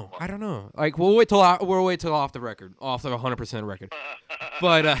don't about know. that I don't know. Like we'll wait till off the record, off the 100% record.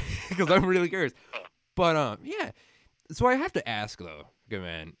 But because I'm really curious. But yeah. So I have to ask though, good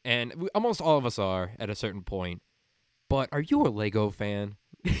man, and almost all of us are at a certain point. But are you a Lego fan?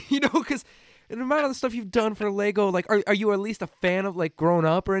 Because the amount of the stuff you've done for Lego, like, are you at least a fan of like growing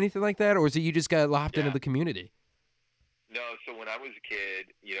up or anything like that, or is it you just got lopped into Yeah. the community? No, so when I was a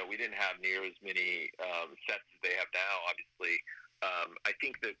kid, we didn't have near as many sets as they have now, obviously. I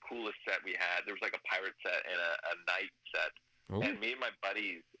think the coolest set we had, there was like a pirate set and a knight set. Oh. And me and my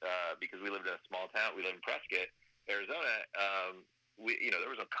buddies, because we lived in a small town, we lived in Prescott, Arizona,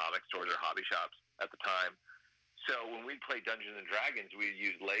 there was no comic stores or hobby shops at the time. So when we'd play Dungeons and Dragons, we'd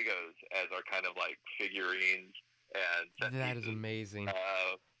use Legos as our kind of like figurines and set That is pieces. amazing.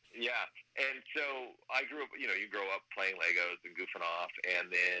 Yeah, and so I grew up. You grow up playing Legos and goofing off, and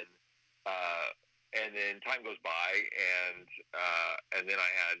then time goes by, and then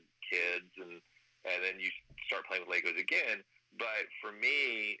I had kids, and then you start playing with Legos again. But for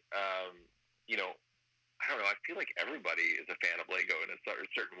me, I don't know. I feel like everybody is a fan of Lego in a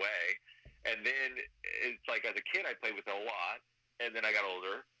certain way. And then it's like as a kid, I played with it a lot, and then I got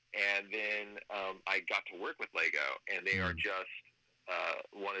older, and then I got to work with Lego, and they are just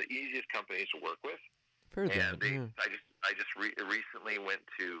one of the easiest companies to work with. Heard and that. I just recently went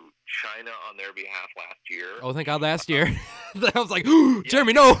to China on their behalf last year. Oh, thank God, last year. I was like,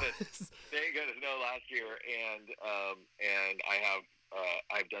 Jeremy, no. Thank goodness, no, last year, and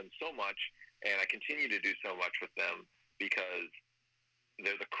I've done so much, and I continue to do so much with them because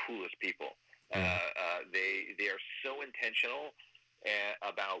they're the coolest people. Yeah. They are so intentional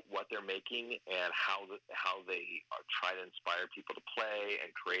about what they're making and how they try to inspire people to play and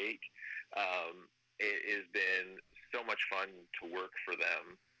create. It has been so much fun to work for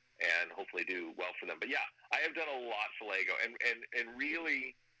them and hopefully do well for them. But yeah, I have done a lot for Lego, and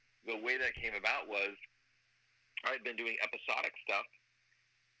really the way that came about was I'd been doing episodic stuff,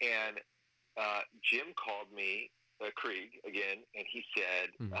 and Jim called me, Krieg again, and he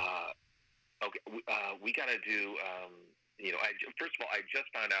said, "Okay, we got to do." First of all, I just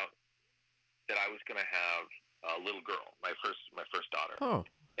found out that I was going to have a little girl, my first daughter. Oh.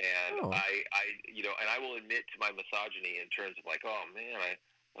 And I will admit to my misogyny in terms of like, oh man,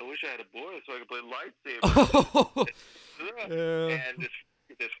 I wish I had a boy so I could play lightsaber. And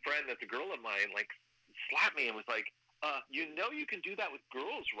this friend that's a girl of mine like slapped me and was like, you can do that with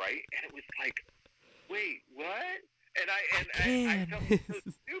girls, right? And it was like, wait, what? And I felt so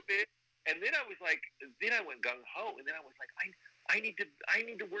stupid. And then I was like, then I went gung ho, and then I was like, I need to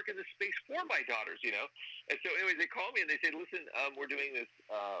work in this space for my daughters, And so, anyways, they called me and they said, listen, we're doing this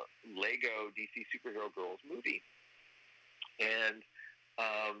Lego DC Superhero Girls movie, and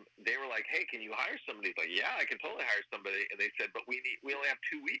they were like, hey, can you hire somebody? He's like, yeah, I can totally hire somebody. And they said, but we only have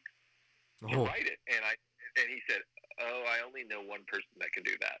 2 weeks to write it. And he said, oh, I only know one person that can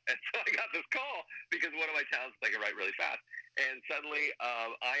do that. And so I got this call because one of my talents is I can write really fast. And suddenly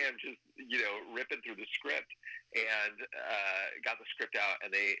I am just, ripping through the script and got the script out,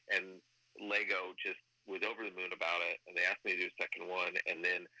 and Lego just was over the moon about it. And they asked me to do a second one. And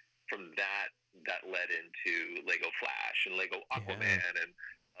then from that led into Lego Flash and Lego Aquaman and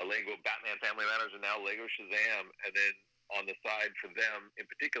Lego Batman Family Matters, and now Lego Shazam. And then on the side for them in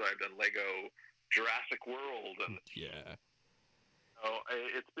particular, I've done Lego Jurassic World, and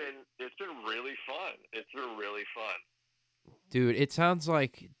it's been really fun. It's been really fun. Dude, it sounds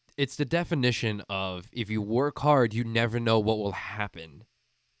like it's the definition of if you work hard, you never know what will happen.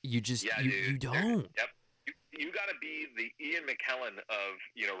 You just you don't. Yep. You got to be the Ian McKellen of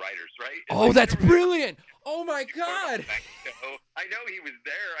writers, right? It's oh, that's brilliant! Oh my God! I know he was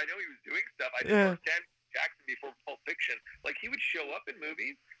there. I know he was doing stuff. I didn't know Samuel Jackson before Pulp Fiction. Like he would show up in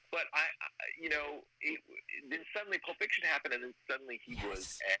movies. But then suddenly Pulp Fiction happened, and then suddenly he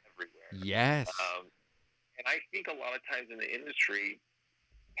was everywhere. Yes. And I think a lot of times in the industry,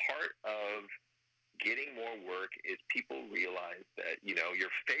 part of getting more work is people realize that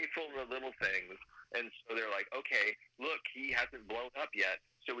you're faithful in the little things, and so they're like, okay, look, he hasn't blown up yet,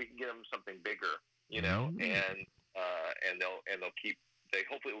 so we can get him something bigger, and they'll keep. They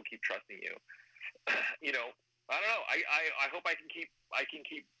hopefully will keep trusting you. I don't know. I hope I can keep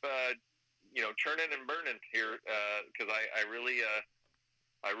churning and burning here because I really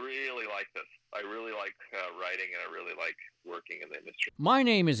like this. I really like writing, and I really like working in the industry. My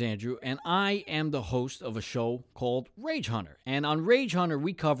name is Andrew, and I am the host of a show called Rage Hunter. And on Rage Hunter,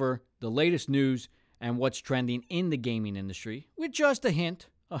 we cover the latest news and what's trending in the gaming industry with just a hint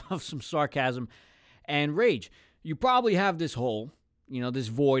of some sarcasm and rage. You probably have this hole, this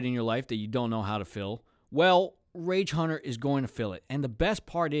void in your life that you don't know how to fill. Well, Rage Hunter is going to fill it. And the best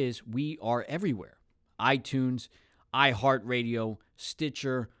part is we are everywhere. iTunes, iHeartRadio,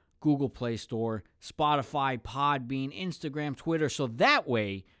 Stitcher, Google Play Store, Spotify, Podbean, Instagram, Twitter. So that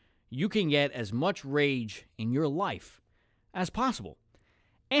way you can get as much rage in your life as possible.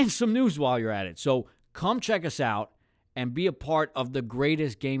 And some news while you're at it. So come check us out and be a part of the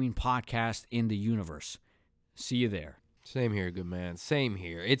greatest gaming podcast in the universe. See you there. Same here, good man. Same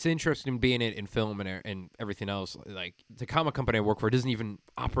here. It's interesting being in film and everything else. Like, the comic company I work for doesn't even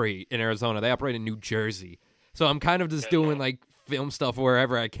operate in Arizona. They operate in New Jersey. So I'm kind of just doing, like, film stuff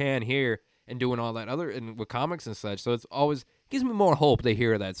wherever I can here and doing all that other, and with comics and such. So it's always gives me more hope to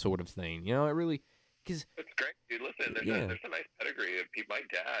hear that sort of thing. You know, it really, because it's great, dude. Listen, there's a nice pedigree of people. My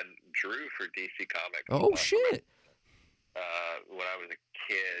dad drew for DC Comics. Oh, shit. When I was a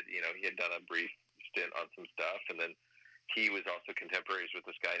kid, you know, he had done a brief stint on some stuff, and then he was also contemporaries with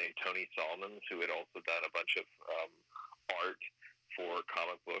this guy named Tony Salmons, who had also done a bunch of art for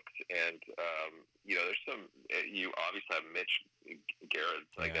comic books. And, you know, there's some, you obviously have Mitch Garrett,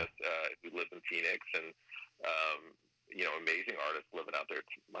 I guess, who lives in Phoenix, and, you know, amazing artists living out there.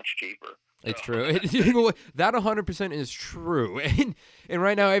 It's much cheaper. It's true. That 100% is true. And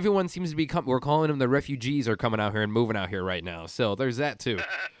right now, everyone seems to be, we're calling them the refugees are coming out here and moving out here right now. So there's that, too.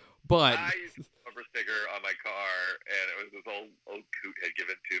 But I used to have a sticker on my car, and it was this old coot had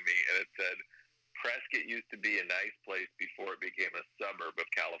given to me, and it said, Prescott used to be a nice place before it became a suburb of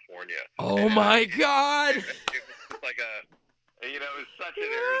California. Oh, my God. It was like you know, it was such an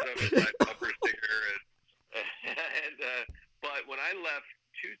Arizona bumper sticker. But when I left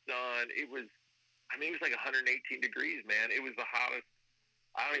Tucson, it was like 118 degrees, man. It was the hottest,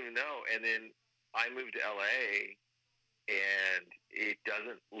 I don't even know. And then I moved to LA, and it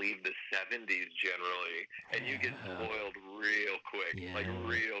doesn't leave the 70s generally, and you get spoiled real quick, like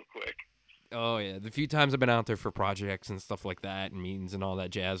real quick. Oh, yeah. The few times I've been out there for projects and stuff like that and meetings and all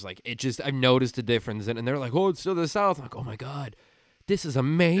that jazz, like, it just, I've noticed a difference. And they're like, oh, it's still the South. I'm like, oh, my God, this is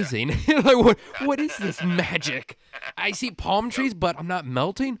amazing. Like, what is this magic? I see palm trees, but I'm not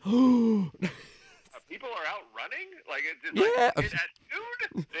melting. People are out running? Like, it's just like, at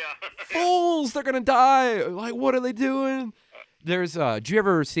noon? Yeah. Fools, they're going to die. Like, what are they doing? There's, did you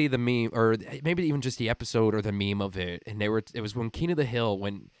ever see the meme, or maybe even just the episode or the meme of it? And it was when King of the Hill,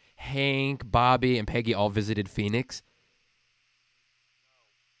 when Hank, Bobby, and Peggy all visited Phoenix.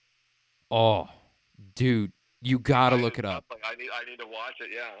 Oh, dude, you gotta look it up. I need to watch it.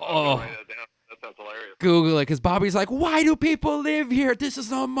 Yeah. Oh, write that down. That sounds hilarious. Google it, because Bobby's like, "Why do people live here? This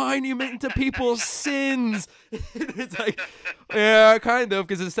is a monument to people's sins." It's like, yeah, kind of,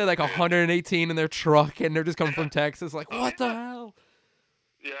 because it said like 118 in their truck, and they're just coming from Texas. Like, what the hell?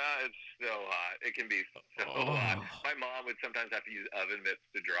 Yeah, it's so hot. It can be so hot. My mom would sometimes have to use oven mitts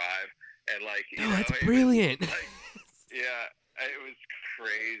to drive, and like, you know, that's brilliant. Like, yeah, it was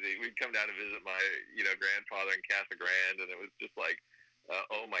crazy. We'd come down to visit my, you know, grandfather in Casa Grande, and it was just like,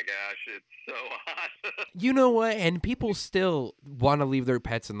 oh my gosh, it's so hot. You know what? And people still want to leave their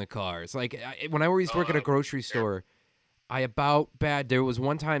pets in the cars. Like, when I used to work at a grocery store, there was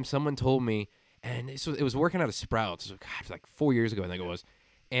one time someone told me, and it was working out of Sprouts, God, like 4 years ago, I think it was.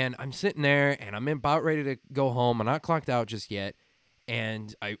 And I'm sitting there, and I'm about ready to go home. I'm not clocked out just yet.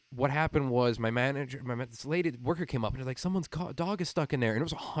 And what happened was this lady worker came up, and like, someone's dog is stuck in there. And it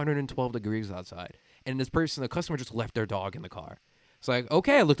was 112 degrees outside. And the customer just left their dog in the car. It's like,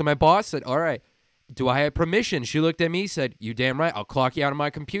 okay, I looked at my boss, said, all right, do I have permission? She looked at me, said, you damn right, I'll clock you out of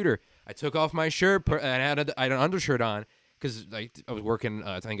my computer. I took off my shirt, and I had an undershirt on, because I was working,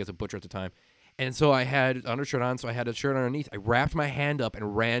 I think as a butcher at the time. And so I had an undershirt on, so I had a shirt underneath. I wrapped my hand up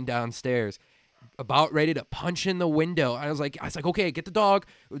and ran downstairs, about ready to punch in the window. I was like, okay, get the dog.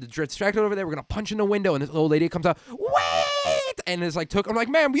 Distracted over there. We're going to punch in the window. And this old lady comes out, wait! And it's like, I'm like,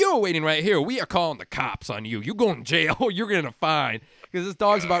 ma'am, you're waiting right here. We are calling the cops on you. You're going to jail. You're getting a fine. Because this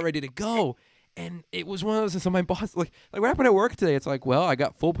dog's about ready to go. And it was one of those, and so my boss, like what happened at work today? It's like, well, I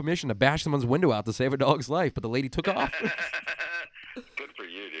got full permission to bash someone's window out to save a dog's life, but the lady took off. Good for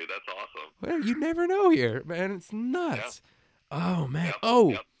you, dude. That's awesome. Well, you never know here, man. It's nuts. Yeah. Oh, man.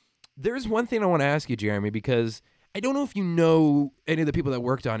 There's one thing I want to ask you, Jeremy, because I don't know if you know any of the people that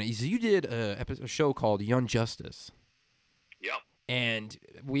worked on it. You did a show called Young Justice. Yeah. And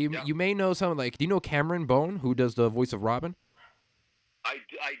you may know someone like, do you know Cameron Bone, who does the voice of Robin? I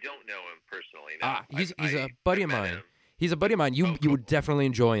don't know him personally. No. He's a buddy of mine. He's a buddy of mine. You would definitely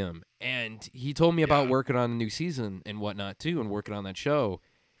enjoy him. And he told me about working on the new season and whatnot, too, and working on that show.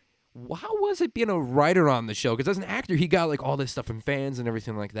 How was it being a writer on the show? Because as an actor, he got like all this stuff from fans and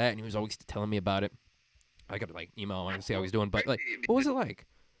everything like that, and he was always telling me about it. I got to like email him and see how he's doing. But like, what was it like?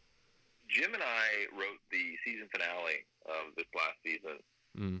 Jim and I wrote the season finale of this last season,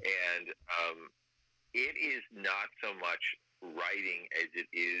 and it is not so much writing as it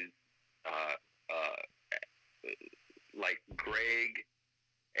is like Greg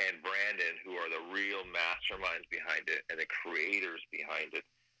and Brandon, who are the real masterminds behind it and the creators behind it.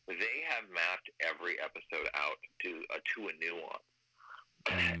 They have mapped every episode out to a nuance,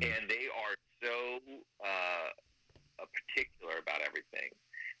 and they are so particular about everything.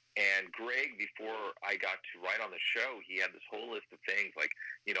 And Greg, before I got to write on the show, he had this whole list of things. Like,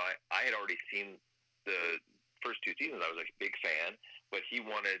 I had already seen the first 2 seasons. I was a big fan, but he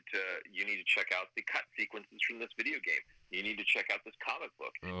wanted to, you need to check out the cut sequences from this video game. You need to check out this comic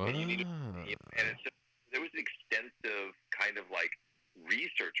book. And you need to, and there was an extensive kind of like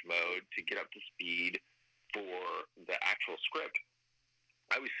research mode to get up to speed for the actual script.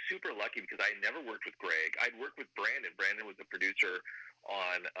 I was super lucky because I had never worked with Greg. I'd worked with Brandon. Brandon was the producer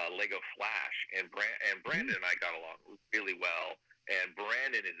on Lego Flash, and Brandon and I got along really well. And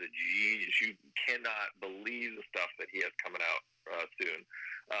Brandon is a genius. You cannot believe the stuff that he has coming out soon.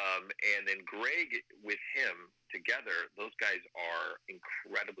 And then Greg, with him together, those guys are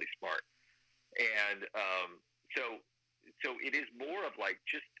incredibly smart. And so it is more of like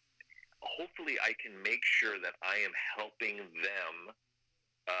just hopefully I can make sure that I am helping them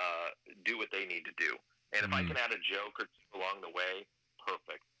do what they need to do. And if I can add a joke or two along the way,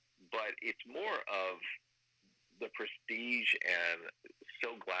 perfect. But it's more of the prestige, and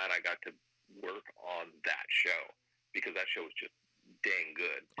so glad I got to work on that show because that show was just dang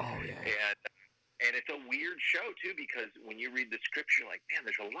good. Oh, yeah. And it's a weird show, too, because when you read the script, you're like, man,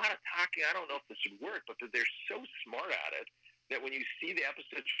 there's a lot of talking. I don't know if this would work, but they're so smart at it that when you see the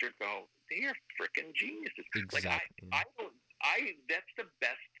episodes, you go, they are freaking geniuses. Exactly. Like, that's the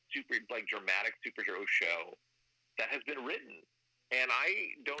best dramatic superhero show that has been written, and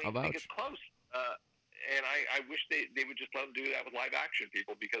I don't even think it's close. And I wish they would just let them do that with live action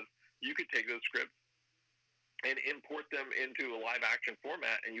people, because you could take those scripts and import them into a live action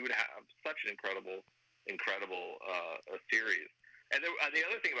format, and you would have such an incredible series. And the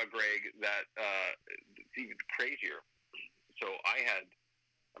other thing about Greg that's even crazier. So I'm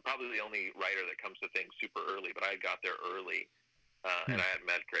probably the only writer that comes to things super early, but I got there early. And I had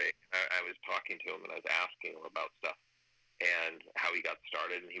met Greg. I was talking to him, and I was asking him about stuff and how he got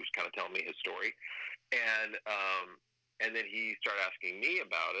started, and he was kind of telling me his story. And then he started asking me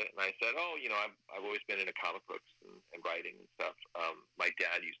about it, and I said, I've always been into comic books and writing and stuff. My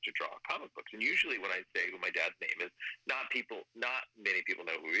dad used to draw comic books, and usually when I say what my dad's name is, not many people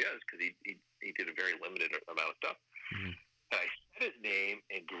know who he is, because he did a very limited amount of stuff. Mm-hmm. I said his name,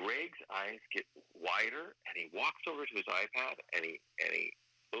 and Greg's eyes get wider, and he walks over to his iPad, and he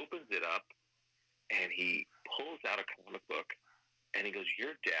opens it up, and he pulls out a comic book, and he goes,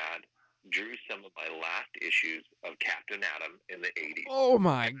 "Your dad drew some of my last issues of Captain Atom in the 80s." Oh,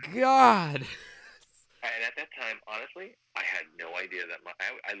 my God. And at that time, honestly, I had no idea that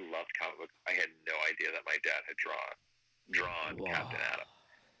I loved comic books. I had no idea that my dad had drawn Captain Atom.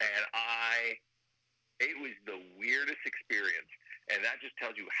 And it was the weirdest experience, and that just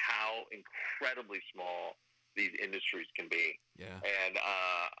tells you how incredibly small these industries can be. Yeah. And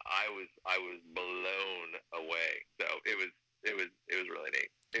I was blown away. So it was really neat.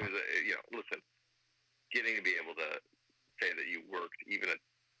 It was listen, getting to be able to say that you worked even a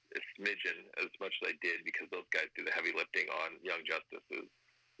smidgen as much as I did, because those guys do the heavy lifting on Young Justice,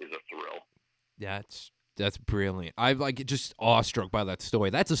 is a thrill. That's brilliant. I'm just awestruck by that story.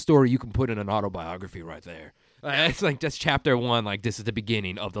 That's a story you can put in an autobiography right there. It's like that's chapter 1. Like, this is the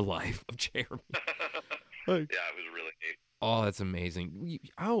beginning of the life of Jeremy. Yeah, it was really neat. Oh, that's amazing.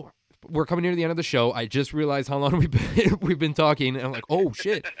 We're coming near the end of the show. I just realized how long we've been talking, and I'm like, oh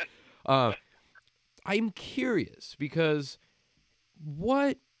shit. I'm curious because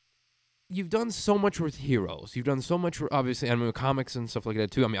you've done so much with heroes. You've done so much, obviously, with comics and stuff like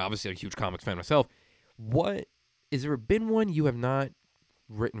that too. I mean, obviously, I'm a huge comics fan myself. Is there been one you have not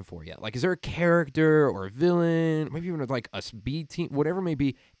written for yet? Like, is there a character or a villain, maybe even like a B team, whatever it may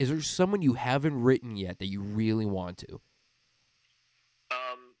be? Is there someone you haven't written yet that you really want to?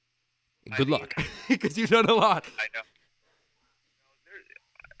 Good luck, because you've done a lot. I know.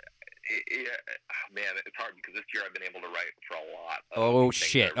 Man, it's hard because this year I've been able to write for a lot. Oh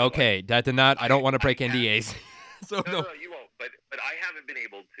shit! Okay, that did not. I don't want to break NDAs. No, you won't. But I haven't been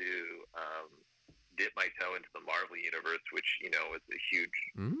able to dip my toe into the Marvel universe, which is a huge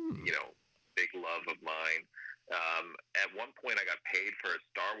big love of mine. At one point, I got paid for a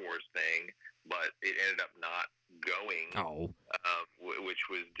Star Wars thing, but it ended up not going. Oh. Which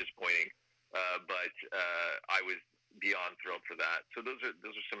was disappointing. But I was beyond thrilled for that. So those are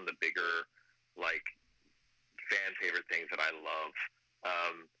some of the bigger, like, fan favorite things that I love.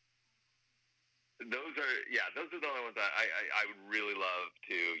 Those are the only ones that I would really love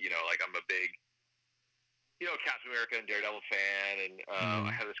to, like, I'm a big, Captain America and Daredevil fan, and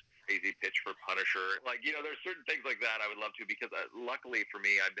I have this crazy pitch for Punisher. Like, there's certain things like that I would love to, because luckily for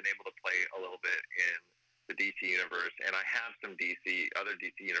me, I've been able to play a little bit in the DC universe, and I have some other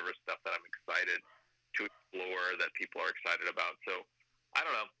DC universe stuff that I'm excited to explore, that people are excited about. So I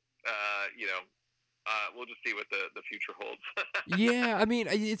don't know, we'll just see what the future holds. Yeah, I mean,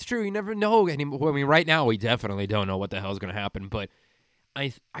 it's true. You never know anymore. I mean, right now we definitely don't know what the hell is going to happen, but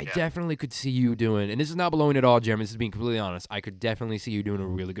I definitely could see you doing, and this is not blowing at all, Jeremy. This is being completely honest. I could definitely see you doing a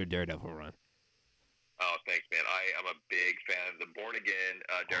really good Daredevil run. Oh, thanks, man. I am a big fan of the Born Again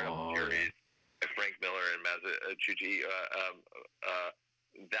Daredevil series. Yeah. Frank Miller and Mazuchi.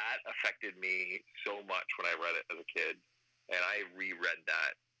 That affected me so much when I read it as a kid, and I reread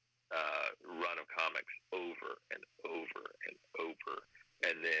that run of comics over and over and over,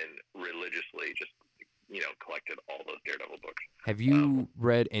 and then religiously just collected all those Daredevil books. Have you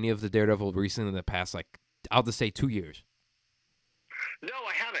read any of the Daredevil recently in the past, like, I'll just say 2 years? No,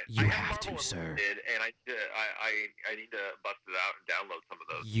 I haven't. You I have to, Marvel sir. And I need to bust it out and download some of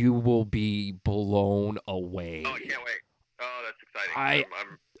those. You will be blown away. Oh, I can't wait. Oh, that's exciting.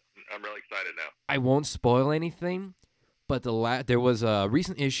 I'm really excited now. I won't spoil anything, but there was a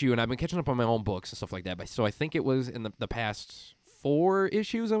recent issue, and I've been catching up on my own books and stuff like that. But so I think it was in the past 4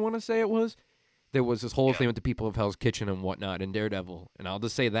 issues, I want to say it was. There was this whole thing with the people of Hell's Kitchen and whatnot in Daredevil, and I'll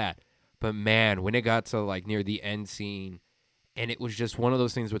just say that. But man, when it got to like near the end scene, and it was just one of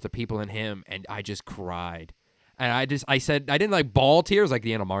those things with the people and him, and I just cried. And I said, I didn't like bawl tears like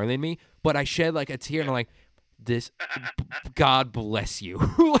the Anna Marley in me, but I shed like a tear, and I'm like, this, God bless you.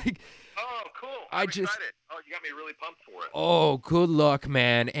 Like, oh, cool. I'm excited. Oh, you got me really pumped for it. Oh, good luck,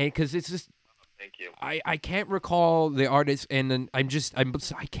 man. And because it's just, thank you. I can't recall the artist, and then I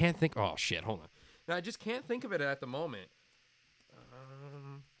can't think. Oh shit, hold on. I just can't think of it at the moment.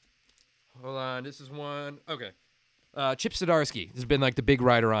 Hold on, this is one. Okay. Chip Zdarsky has been like the big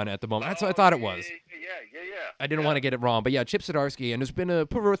writer on it at the moment. That's what I thought it was. Yeah. I didn't want to get it wrong, but yeah, Chip Zdarsky, and there's been a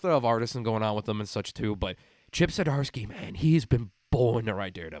plethora of artists going on with them and such too. But Chip Zdarsky, man, he's been born to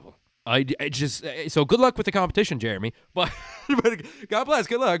write Daredevil. I just so good luck with the competition, Jeremy. But God bless,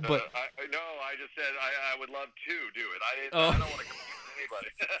 good luck. But I just said I would love to do it. I don't want to compete with anybody.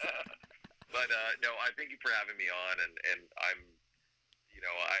 But no, I thank you for having me on, and I'm,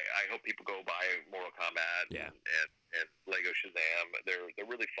 I hope people go buy Mortal Kombat and Lego Shazam. They're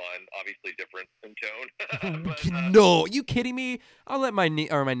really fun, obviously different in tone. But, no, you kidding me? I'll let my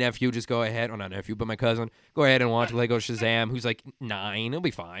nephew just go ahead, or not nephew, but my cousin, go ahead and watch Lego Shazam, who's like 9. It'll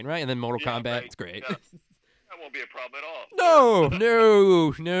be fine, right? And then Mortal Kombat, right. It's great. Yeah. That won't be a problem at all.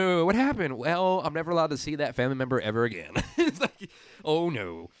 No. What happened? Well, I'm never allowed to see that family member ever again. It's like, oh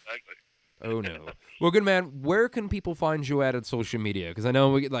no. Exactly. Oh no. Well, good man. Where can people find you at on social media? Because I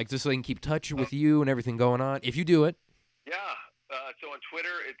know we like just so they can keep touch with you and everything going on. If you do it. Yeah. So on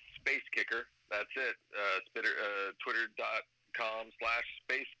Twitter, it's Space Kicker. That's it.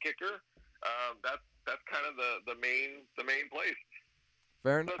 Twitter.com/SpaceKicker. That's kind of the main place.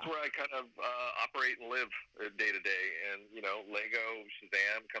 Fair enough. That's where I kind of operate and live day to day. And Lego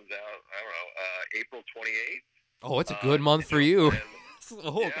Shazam comes out. I don't know, April 28th. Oh, it's a good month for you.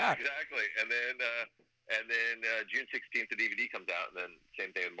 God. Exactly. And then June 16th, the DVD comes out, and then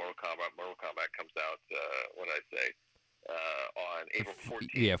same thing with Mortal Kombat. Mortal Kombat comes out, on April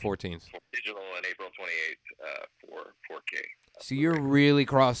 14th. Yeah, 14th. For digital, and April 28th for 4K. So you're really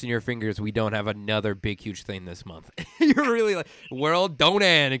crossing your fingers we don't have another big, huge thing this month. You're really like, world don't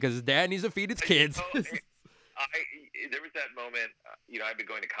end because Dad needs to feed his kids. There was that moment, I've been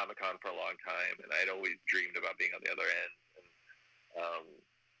going to Comic-Con for a long time, and I'd always dreamed about being on the other end.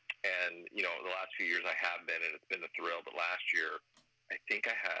 And the last few years I have been, and it's been a thrill. But last year, I think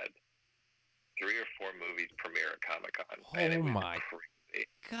I had 3 or 4 movies premiere at Comic-Con. And it was crazy.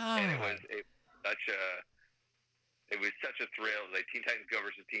 God. And it was such a thrill. Like Teen Titans Go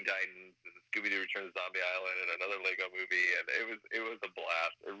versus Teen Titans, and Scooby-Doo Returns to Zombie Island, and another Lego movie, and it was a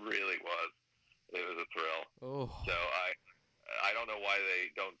blast. It really was. It was a thrill. Oh. So I don't know why they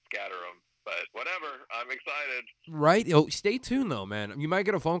don't scatter them. But whatever, I'm excited. Right? Oh, stay tuned, though, man. You might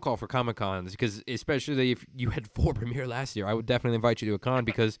get a phone call for Comic-Cons, because especially if you had 4 premiere last year, I would definitely invite you to a con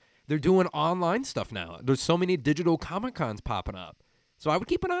because they're doing online stuff now. There's so many digital Comic-Cons popping up. So I would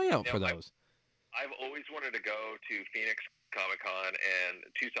keep an eye out for those. I've always wanted to go to Phoenix Comic-Con and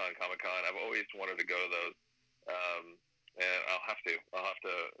Tucson Comic-Con. I've always wanted to go to those. And I'll have to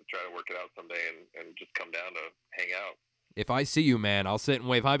try to work it out someday and just come down to hang out. If I see you, man, I'll sit and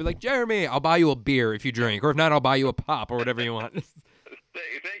wave hi. I'll be like, Jeremy, I'll buy you a beer if you drink. Or if not, I'll buy you a pop or whatever you want. Thank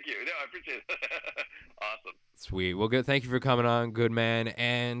you. No, I appreciate it. Awesome. Sweet. Well, good. Thank you for coming on, good man.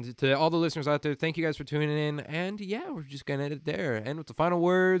 And to all the listeners out there, thank you guys for tuning in. And yeah, we're just going to end it there. And with the final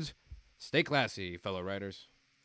words, stay classy, fellow writers.